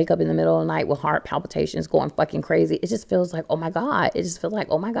 And then you wake up in the middle of the night with heart palpitations going fucking crazy. It just feels like, oh my God. It just feels like,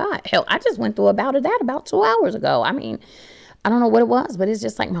 oh my God. Hell, I just went through a bout of that about 2 hours ago. I mean, I don't know what it was, but it's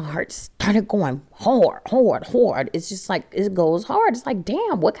just like my heart started going hard, hard, hard. It's just like, it goes hard. It's like,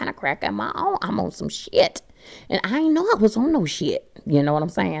 damn, what kind of crack am I on? I'm on some shit. And I ain't know I was on no shit. You know what I'm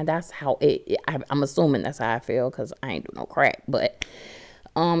saying? That's how I'm assuming that's how I feel because I ain't do no crack. But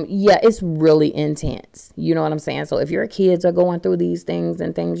yeah, it's really intense. You know what I'm saying? So if your kids are going through these things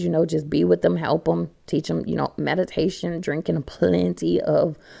and things, you know, just be with them, help them, teach them, you know, meditation, drinking plenty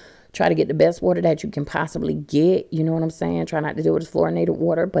of, try to get the best water that you can possibly get. You know what I'm saying? Try not to do it with fluorinated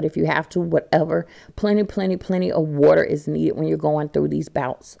water, but if you have to, whatever, plenty of water is needed when you're going through these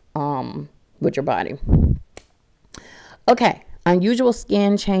bouts with your body. Okay, unusual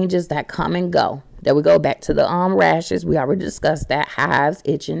skin changes that come and go. There we go, back to the rashes. We already discussed that. Hives,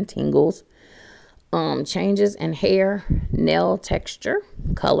 itching, tingles. Changes in hair, nail texture,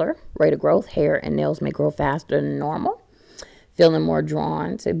 color, rate of growth. Hair and nails may grow faster than normal. Feeling more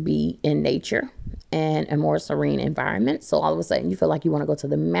drawn to be in nature and a more serene environment. So all of a sudden you feel like you want to go to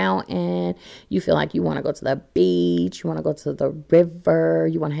the mountain, you feel like you want to go to the beach, you want to go to the river,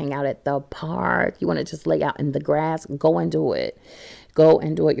 you want to hang out at the park, you want to just lay out in the grass. Go and do it. Go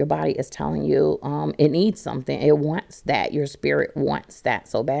and do it. Your body is telling you it needs something. It wants that. Your spirit wants that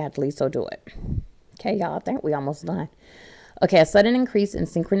so badly. So do it. Okay, y'all, I think we almost done. Okay, a sudden increase in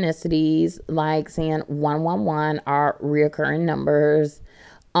synchronicities, like saying 111 are reoccurring numbers.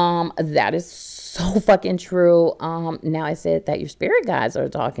 That is so fucking true. Now I said that your spirit guides are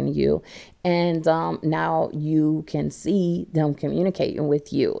talking to you, and now you can see them communicating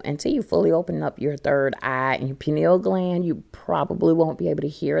with you. Until you fully open up your third eye and your pineal gland, you probably won't be able to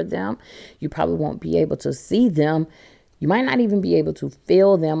hear them. You probably won't be able to see them. You might not even be able to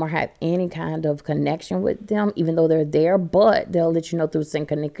feel them or have any kind of connection with them, even though they're there, but they'll let you know through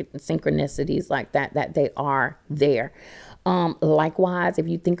synchronicities like that they are there. Likewise, if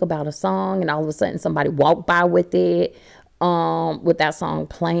you think about a song and all of a sudden somebody walked by with it, with that song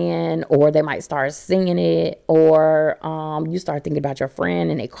playing, or they might start singing it, or you start thinking about your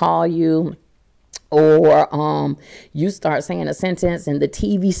friend and they call you, or you start saying a sentence and the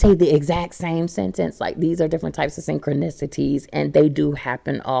TV say the exact same sentence. Like, these are different types of synchronicities, and they do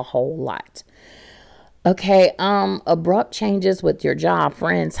happen a whole lot. Okay, abrupt changes with your job,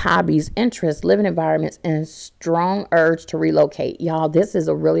 friends, hobbies, interests, living environments, and strong urge to relocate. Y'all, this is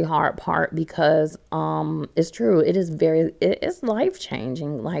a really hard part because it's true. It's life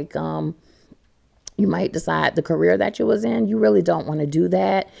changing. Like You might decide the career that you was in, you really don't want to do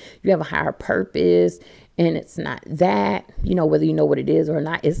that. You have a higher purpose and it's not that, whether you know what it is or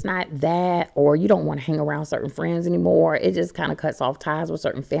not, it's not that, or you don't want to hang around certain friends anymore. It just kind of cuts off ties with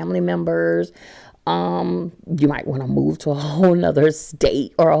certain family members. You might want to move to a whole nother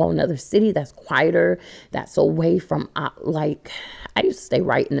state or a whole nother city that's quieter, that's away from, like, I used to stay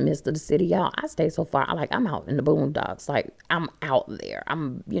right in the midst of the city, y'all. I stay so far, I'm out in the boondocks, like, I'm out there.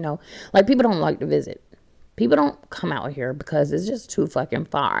 Like, people don't like to visit. People don't come out here because it's just too fucking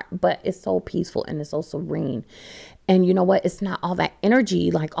far, but it's so peaceful and it's so serene. And you know what? It's not all that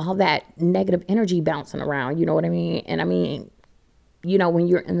energy, like all that negative energy bouncing around. You know what I mean? And I mean, when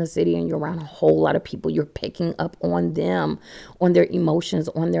you're in the city and you're around a whole lot of people, you're picking up on them, on their emotions,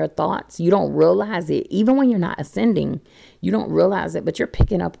 on their thoughts. You don't realize it. Even when you're not ascending, you don't realize it, but you're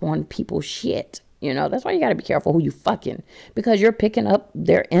picking up on people's shit. That's why you got to be careful who you fucking, because you're picking up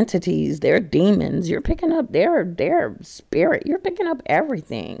their entities, their demons. You're picking up their spirit. You're picking up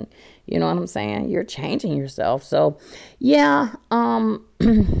everything. You know what I'm saying? You're changing yourself. So yeah,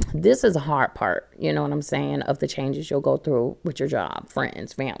 this is a hard part, you know what I'm saying, of the changes you'll go through with your job,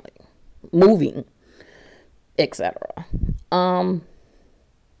 friends, family, moving, etc. You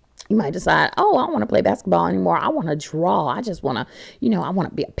might decide, oh, I don't want to play basketball anymore. I want to draw. I just want to, I want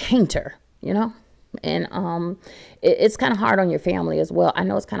to be a painter, And it's kind of hard on your family as well. I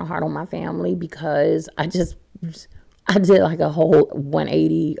know it's kind of hard on my family because I did like a whole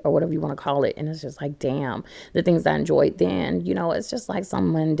 180 or whatever you want to call it. And it's just like, damn, the things I enjoyed then, it's just like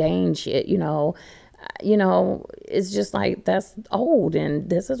some mundane shit, it's just like, that's old and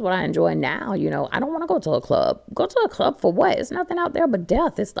this is what I enjoy now. I don't want to go to a club. Go to a club for what? It's nothing out there but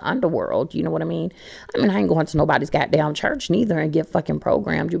death. It's the underworld. You know what I mean? I ain't going to nobody's goddamn church neither and get fucking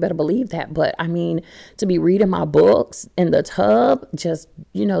programmed. You better believe that. But to be reading my books in the tub, just,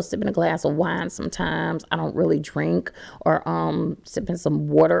 sipping a glass of wine sometimes. I don't really drink, or sipping some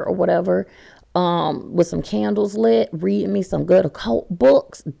water or whatever. With some candles lit, reading me some good occult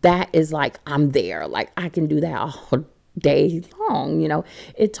books, that is like, I'm there. Like, I can do that all day long.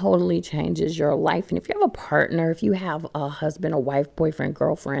 It totally changes your life. And if you have a partner, if you have a husband, a wife, boyfriend,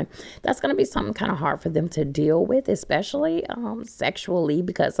 girlfriend, that's going to be something kind of hard for them to deal with, especially sexually,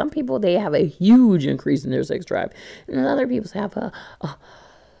 because some people, they have a huge increase in their sex drive, and other people have a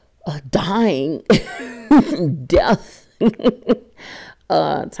dying death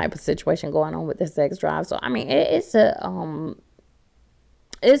type of situation going on with the sex drive. So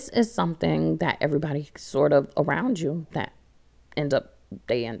it's something that everybody sort of around you that end up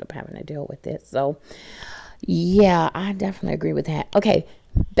having to deal with it. So yeah, I definitely agree with that. Okay,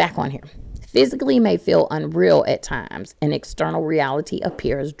 back on here. Physically may feel unreal at times, and external reality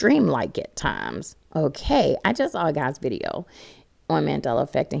appears dreamlike at times. Okay, I just saw a guy's video on Mandela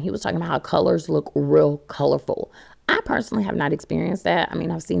Effect, and he was talking about how colors look real colorful. I personally have not experienced that.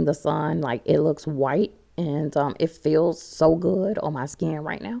 I've seen the sun, like, it looks white, and it feels so good on my skin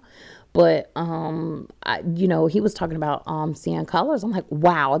right now. But he was talking about seeing colors. I'm like,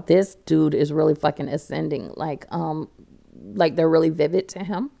 wow, this dude is really fucking ascending. Like they're really vivid to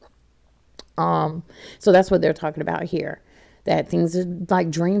him. So that's what they're talking about here. That things are like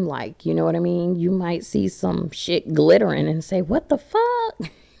dreamlike, you know what I mean? You might see some shit glittering and say, what the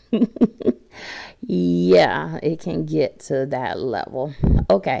fuck? Yeah, it can get to that level.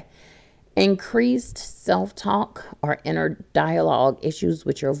 Okay. Increased self-talk or inner dialogue issues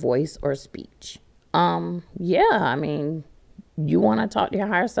with your voice or speech. Yeah, you want to talk to your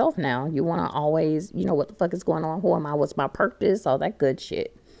higher self now. You want to always, what the fuck is going on? Who am I? What's my purpose? All that good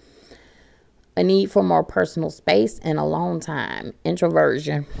shit. A need for more personal space and alone time.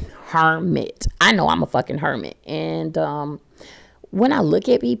 Introversion. Hermit. I know I'm a fucking hermit. And when I look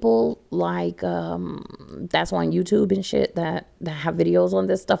at people like that's on YouTube and shit that have videos on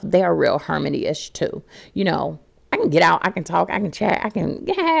this stuff, they are real hermity-ish too. I can get out, I can talk, I can chat, I can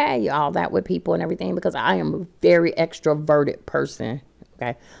all that with people and everything, because I am a very extroverted person.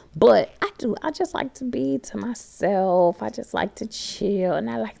 Okay, but I just like to be to myself. I just like to chill, and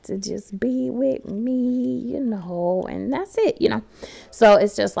I like to just be with me, and that's it, So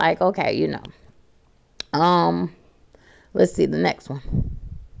it's just like, okay, let's see the next one.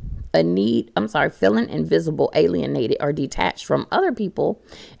 Feeling invisible, alienated, or detached from other people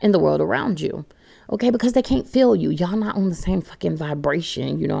in the world around you. Okay, because they can't feel you. Y'all not on the same fucking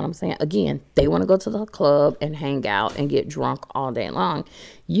vibration. You know what I'm saying? Again, they want to go to the club and hang out and get drunk all day long.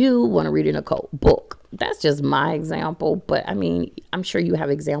 You want to read an occult book. That's just my example. But I'm sure you have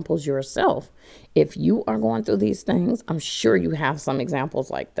examples yourself. If you are going through these things, I'm sure you have some examples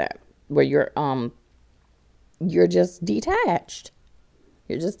like that where you're just detached.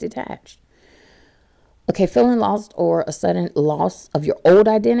 You're just detached. Okay, feeling lost or a sudden loss of your old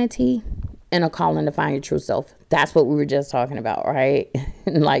identity and a calling to find your true self. That's what we were just talking about, right?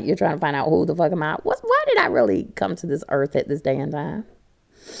 Like you're trying to find out who the fuck am I? Why did I really come to this earth at this day and time?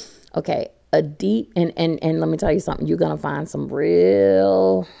 Okay, a deep and let me tell you something. You're gonna find some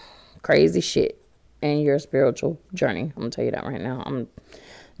real crazy shit in your spiritual journey. I'm gonna tell you that right now. I'm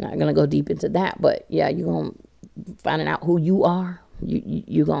not gonna go deep into that, but yeah, you're gonna finding out who you are.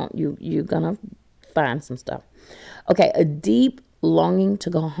 You're gonna find some stuff. Okay, a deep longing to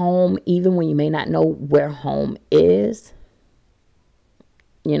go home, even when you may not know where home is.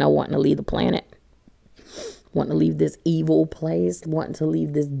 You know, wanting to leave the planet, wanting to leave this evil place, wanting to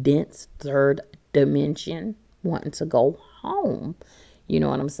leave this dense third dimension, wanting to go home. You know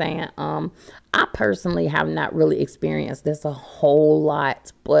what I'm saying? I personally have not really experienced this a whole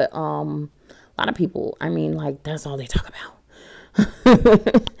lot, but a lot of people, I mean, like that's all they talk about.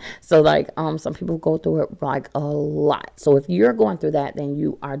 So like some people go through it like a lot. So if you're going through that, then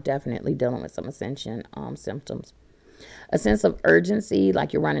you are definitely dealing with some ascension symptoms. A sense of urgency,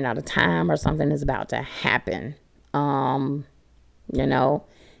 like you're running out of time or something is about to happen. um you know,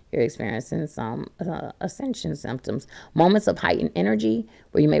 you're experiencing some ascension symptoms. Moments of heightened energy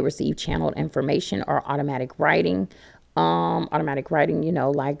where you may receive channeled information or automatic writing, you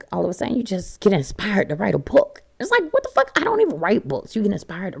know, like all of a sudden you just get inspired to write a book. It's like, what the fuck? I don't even write books. You get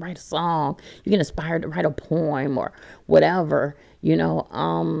inspired to write a song. You get inspired to write a poem or whatever, you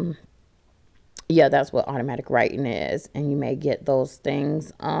know. Yeah, that's what automatic writing is. And you may get those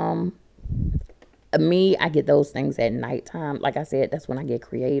things. Me, I get those things at nighttime. Like I said, that's when I get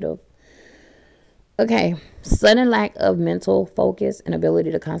creative. Okay, sudden lack of mental focus and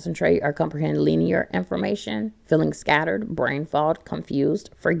ability to concentrate or comprehend linear information, feeling scattered, brain fog, confused,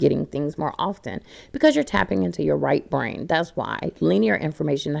 forgetting things more often because you're tapping into your right brain. That's why linear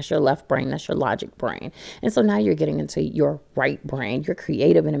information, that's your left brain, that's your logic brain. And so now you're getting into your right brain, your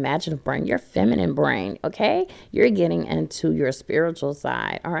creative and imaginative brain, your feminine brain, okay? You're getting into your spiritual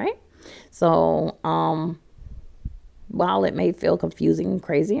side, all right? So, while it may feel confusing and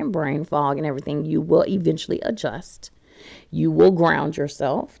crazy and brain fog and everything, you will eventually adjust. You will ground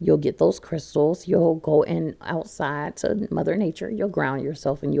yourself. You'll get those crystals. You'll go in outside to Mother Nature. You'll ground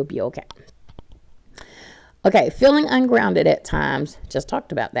yourself and you'll be okay. Okay, feeling ungrounded at times. Just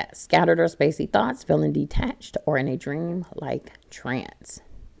talked about that. Scattered or spacey thoughts, feeling detached or in a dream like trance.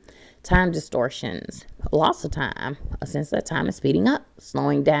 Time distortions, loss of time, a sense that time is speeding up,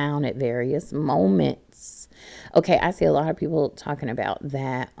 slowing down at various moments. Okay, I see a lot of people talking about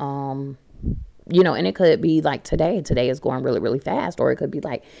that. You know, and it could be like today is going really, really fast, or it could be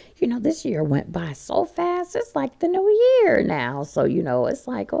like, you know, this year went by so fast, it's like the new year now. So, you know, it's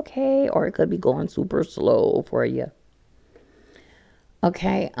like, okay, or it could be going super slow for you.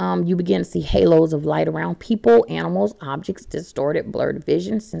 Okay, you begin to see halos of light around people, animals, objects, distorted, blurred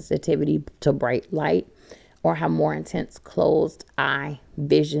vision, sensitivity to bright light, or have more intense closed eye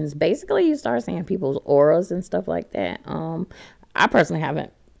visions. Basically, you start seeing people's auras and stuff like that. I personally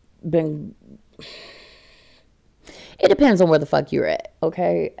haven't been. It depends on where the fuck you're at.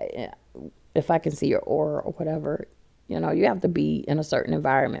 Okay, if I can see your aura or whatever, you know, you have to be in a certain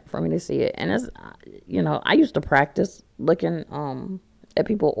environment for me to see it. And it's, you know, I used to practice looking at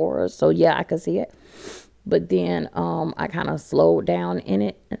people's auras, so yeah, I could see it. But then I kind of slowed down in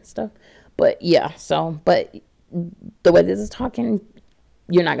it and stuff. But yeah, so but the way this is talking,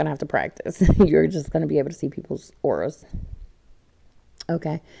 you're not gonna have to practice. You're just gonna be able to see people's auras.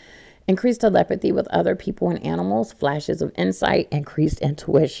 Okay. Increased telepathy with other people and animals, flashes of insight, increased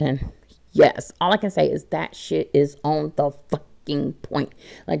intuition. Yes, all I can say is that shit is on the fucking point.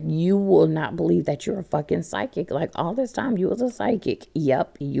 Like, you will not believe that you're a fucking psychic. Like, all this time you was a psychic.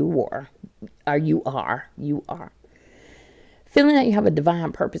 Yep, you were. Or you are. You are. Feeling that you have a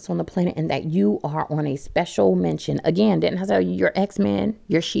divine purpose on the planet and that you are on a special mission. Again, didn't I tell you you're X-Men,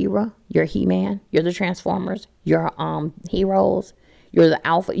 you're She-Ra, you're He-Man, you're the Transformers, you're heroes, you're the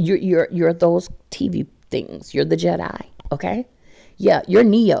Alpha, you're those TV things, you're the Jedi, okay? Yeah, you're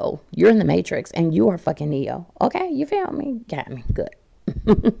Neo, you're in the Matrix, and you are fucking Neo, okay? You feel me? Got me, good.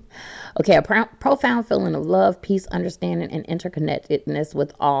 Okay, a profound feeling of love, peace, understanding, and interconnectedness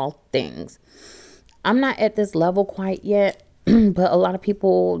with all things. I'm not at this level quite yet, but a lot of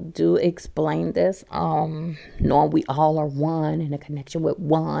people do explain this, knowing we all are one in a connection with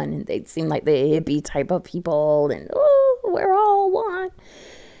one, and they seem like the hippie type of people, and we're all one,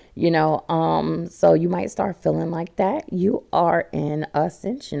 you know. So you might start feeling like that. You are in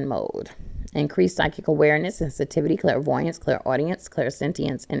ascension mode. Increased psychic awareness, sensitivity, clairvoyance, clairaudience,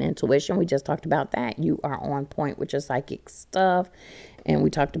 clairsentience, and intuition. We just talked about that. You are on point with your psychic stuff. And we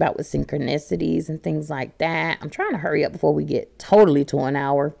talked about with synchronicities and things like that. I'm trying to hurry up before we get totally to an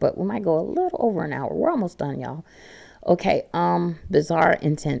hour, but we might go a little over an hour. We're almost done, y'all. Okay, bizarre,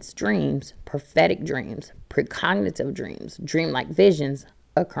 intense dreams, prophetic dreams, precognitive dreams, dream-like visions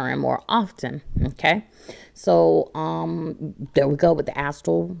occurring more often. Okay, so there we go with the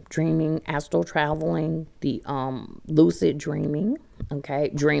astral dreaming, astral traveling, the lucid dreaming. Okay,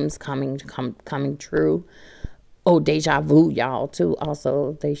 dreams coming true. Oh, deja vu, y'all, too.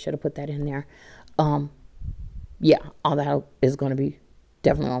 Also, they should have put that in there. Yeah, all that is going to be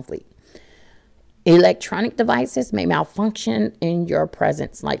definitely on fleek. Electronic devices may malfunction in your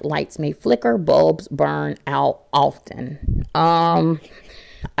presence, like lights may flicker, bulbs burn out often.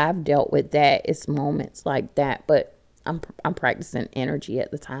 I've dealt with that. It's moments like that, but I'm practicing energy at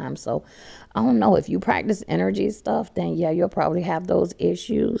the time, so I don't know if you practice energy stuff. Then yeah, you'll probably have those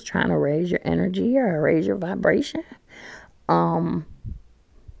issues trying to raise your energy or raise your vibration. But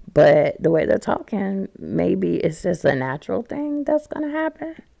the way they're talking, maybe it's just a natural thing that's gonna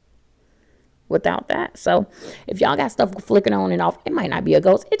happen without that. So if y'all got stuff flicking on and off, it might not be a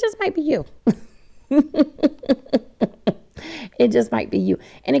ghost. It just might be you. It just might be you.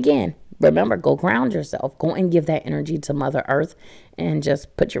 And again, remember, go ground yourself. Go and give that energy to Mother Earth and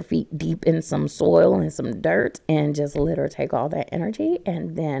just put your feet deep in some soil and some dirt and just let her take all that energy.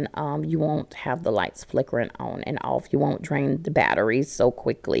 And then you won't have the lights flickering on and off. You won't drain the batteries so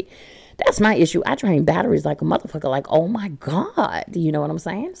quickly. That's my issue. I drain batteries like a motherfucker. Like, oh my God. You know what I'm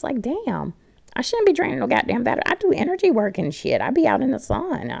saying? It's like, damn. I shouldn't be draining no goddamn battery. I do energy work and shit. I be out in the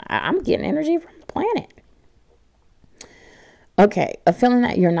sun. I'm getting energy from the planet. Okay, a feeling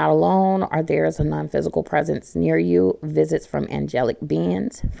that you're not alone or there is a non-physical presence near you, visits from angelic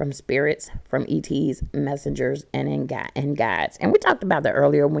beings, from spirits, from ETs, messengers, and guides. And we talked about that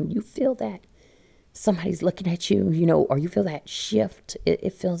earlier. When you feel that somebody's looking at you, you know, or you feel that shift,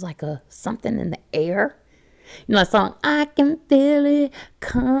 it feels like something in the air. You know that song, I can feel it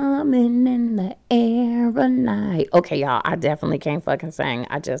coming in the air at night. Okay, y'all, I definitely can't fucking sing.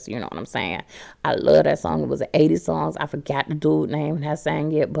 I just, you know what I'm saying. I love that song. It was an 80s song. I forgot the dude name that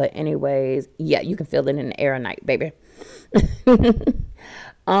sang it. But anyways, yeah, you can feel it in the air at night, baby.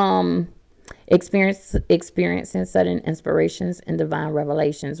 Experiencing sudden inspirations and divine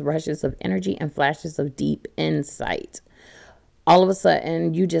revelations, rushes of energy and flashes of deep insight. All of a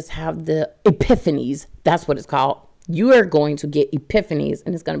sudden, you just have the epiphanies. That's what it's called. You are going to get epiphanies,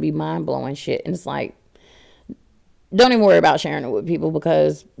 and it's going to be mind-blowing shit. And it's like, don't even worry about sharing it with people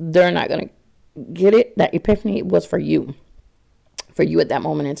because they're not going to get it. That epiphany was for you at that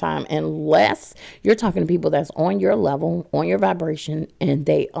moment in time. Unless you're talking to people that's on your level, on your vibration, and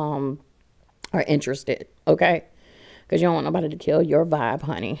they are interested, okay? Because you don't want nobody to kill your vibe,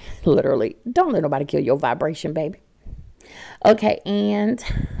 honey. Literally. Don't let nobody kill your vibration, baby. Okay, and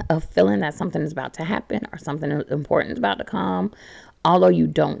a feeling that something is about to happen or something important is about to come, although you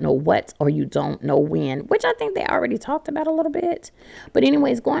don't know what or you don't know when, which I think they already talked about a little bit. But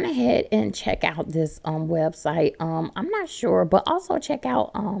anyways, going ahead and check out this website. I'm not sure, but also check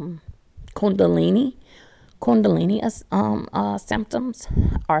out Kundalini symptoms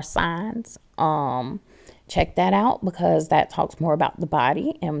or signs. Check that out because that talks more about the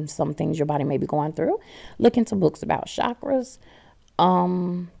body and some things your body may be going through. Look into books about chakras.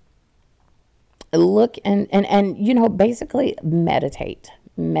 Look and you know, basically meditate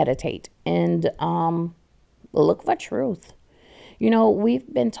and look for truth. You know,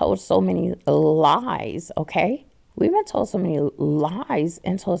 we've been told so many lies, okay? We've been told so many lies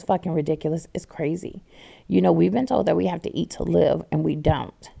until it's fucking ridiculous. It's crazy. You know, we've been told that we have to eat to live and we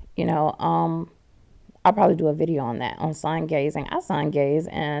don't. You know, I'll probably do a video on that, on sun gazing. I sun gaze,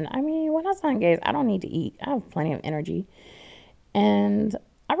 and I mean, when I sun gaze, I don't need to eat. I have plenty of energy, and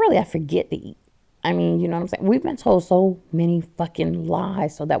I forget to eat. I mean, you know what I'm saying? We've been told so many fucking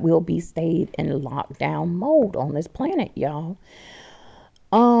lies so that we'll be stayed in lockdown mode on this planet, y'all.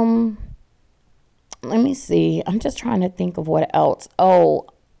 Let me see. I'm just trying to think of what else. Oh,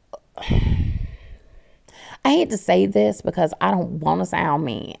 I hate to say this because I don't want to sound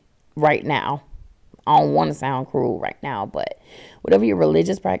mean right now. I don't want to sound cruel right now, but whatever your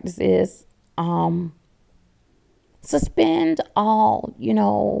religious practice is, suspend all, you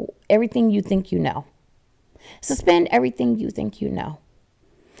know, everything you think you know. Suspend everything you think you know.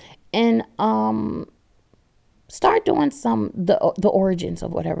 And start doing the origins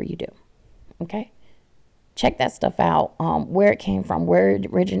of whatever you do. Okay? Check that stuff out. Where it came from, where it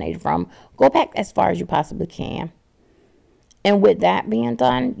originated from. Go back as far as you possibly can. And with that being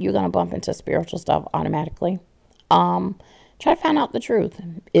done, you're going to bump into spiritual stuff automatically. Try to find out the truth.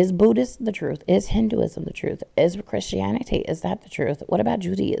 Is Buddhist the truth? Is Hinduism the truth? Is Christianity, is that the truth? What about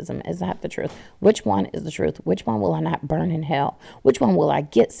Judaism? Is that the truth? Which one is the truth? Which one will I not burn in hell? Which one will I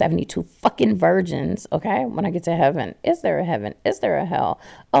get 72 fucking virgins, okay, when I get to heaven? Is there a heaven? Is there a hell?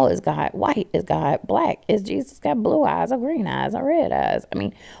 Oh, is God white? Is God black? Is Jesus got blue eyes or green eyes or red eyes? I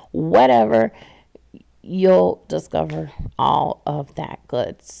mean, whatever, you'll discover all of that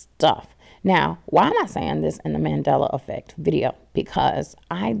good stuff. Now, why am I saying this in the Mandela Effect video? Because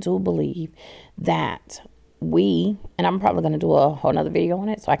I do believe that and I'm probably going to do a whole nother video on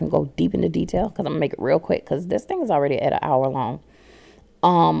it so I can go deep into detail, because I'm going to make it real quick because this thing is already at an hour long.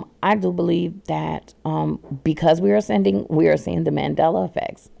 I do believe that because we are seeing the Mandela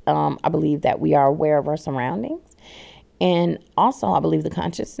effects. I believe that we are aware of our surroundings. And also, I believe the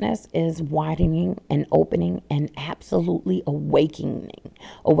consciousness is widening and opening and absolutely awakening.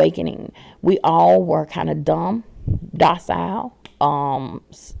 We all were kind of dumb, docile,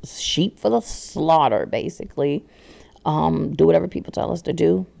 sheep for the slaughter, basically. Do whatever people tell us to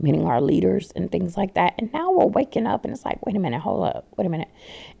do, meaning our leaders and things like that. And now we're waking up and it's like, wait a minute, hold up, wait a minute.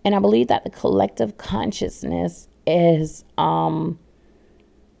 And I believe that the collective consciousness is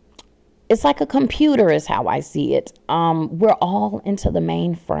it's like a computer is how I see it. We're all into the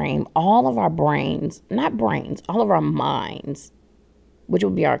mainframe. All of our brains, not brains, all of our minds, which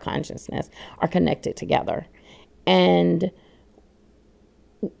would be our consciousness, are connected together. And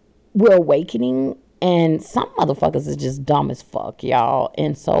we're awakening, and some motherfuckers is just dumb as fuck, y'all.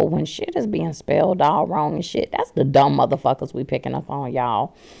 And so when shit is being spelled all wrong and shit, that's the dumb motherfuckers we picking up on,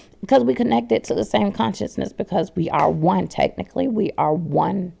 y'all. Because we connected to the same consciousness, because we are one. Technically, we are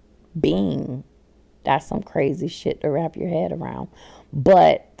one being. That's some crazy shit to wrap your head around,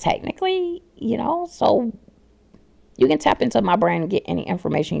 but technically, so you can tap into my brain and get any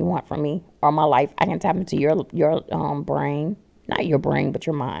information you want from me or my life. I can tap into your brain, not your brain, but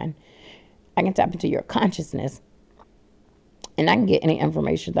your mind. I can tap into your consciousness and I can get any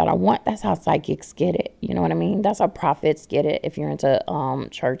information that I want. That's how psychics get it. You know what I mean? That's how prophets get it. If you're into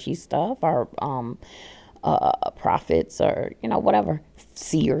churchy stuff, or prophets, or whatever,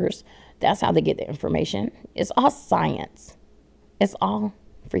 seers, that's how they get the information. It's all science. It's all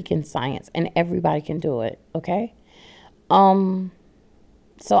freaking science, and everybody can do it. Okay.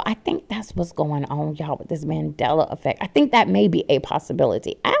 So I think that's what's going on, y'all, with this Mandela effect. I think that may be a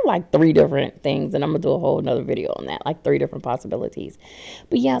possibility. I have like 3 different things, and I'm going to do a whole nother video on that, like 3 different possibilities.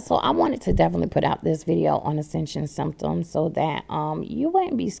 But yeah, so I wanted to definitely put out this video on Ascension symptoms so that you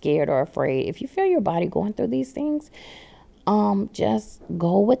wouldn't be scared or afraid. If you feel your body going through these things, just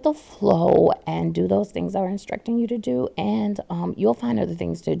go with the flow and do those things that are instructing you to do, and you'll find other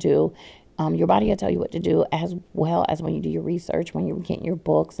things to do. Your body will tell you what to do, as well as when you do your research, when you're getting your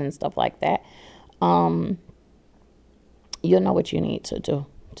books and stuff like that. You'll know what you need to do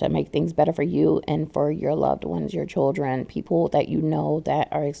to make things better for you and for your loved ones, your children, people that you know that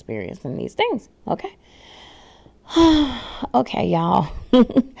are experiencing these things. Okay. Okay, y'all.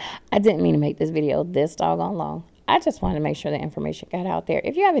 I didn't mean to make this video this doggone long. I just wanted to make sure the information got out there.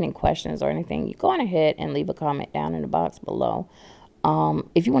 If you have any questions or anything, you go on ahead and leave a comment down in the box below.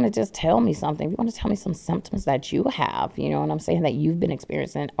 If you want to just tell me something, if you want to tell me some symptoms that you have, you know what I'm saying, that you've been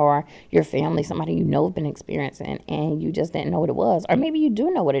experiencing, or your family, somebody you know have been experiencing, and you just didn't know what it was, or maybe you do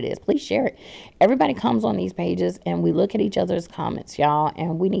know what it is, please share it. Everybody comes on these pages and we look at each other's comments, y'all,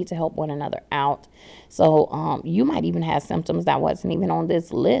 and we need to help one another out. So you might even have symptoms that wasn't even on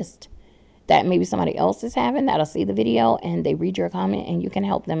this list, that maybe somebody else is having, that'll see the video and they read your comment and you can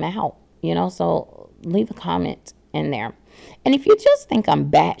help them out, so leave a comment in there. And if you just think I'm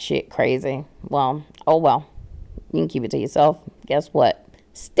batshit crazy, well, oh well, you can keep it to yourself. Guess what?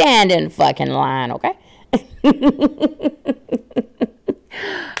 Stand in fucking line, okay?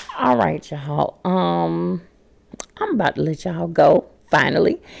 All right, y'all. I'm about to let y'all go,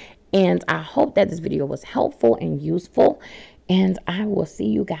 finally. And I hope that this video was helpful and useful. And I will see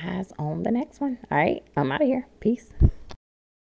you guys on the next one. All right, I'm out of here. Peace.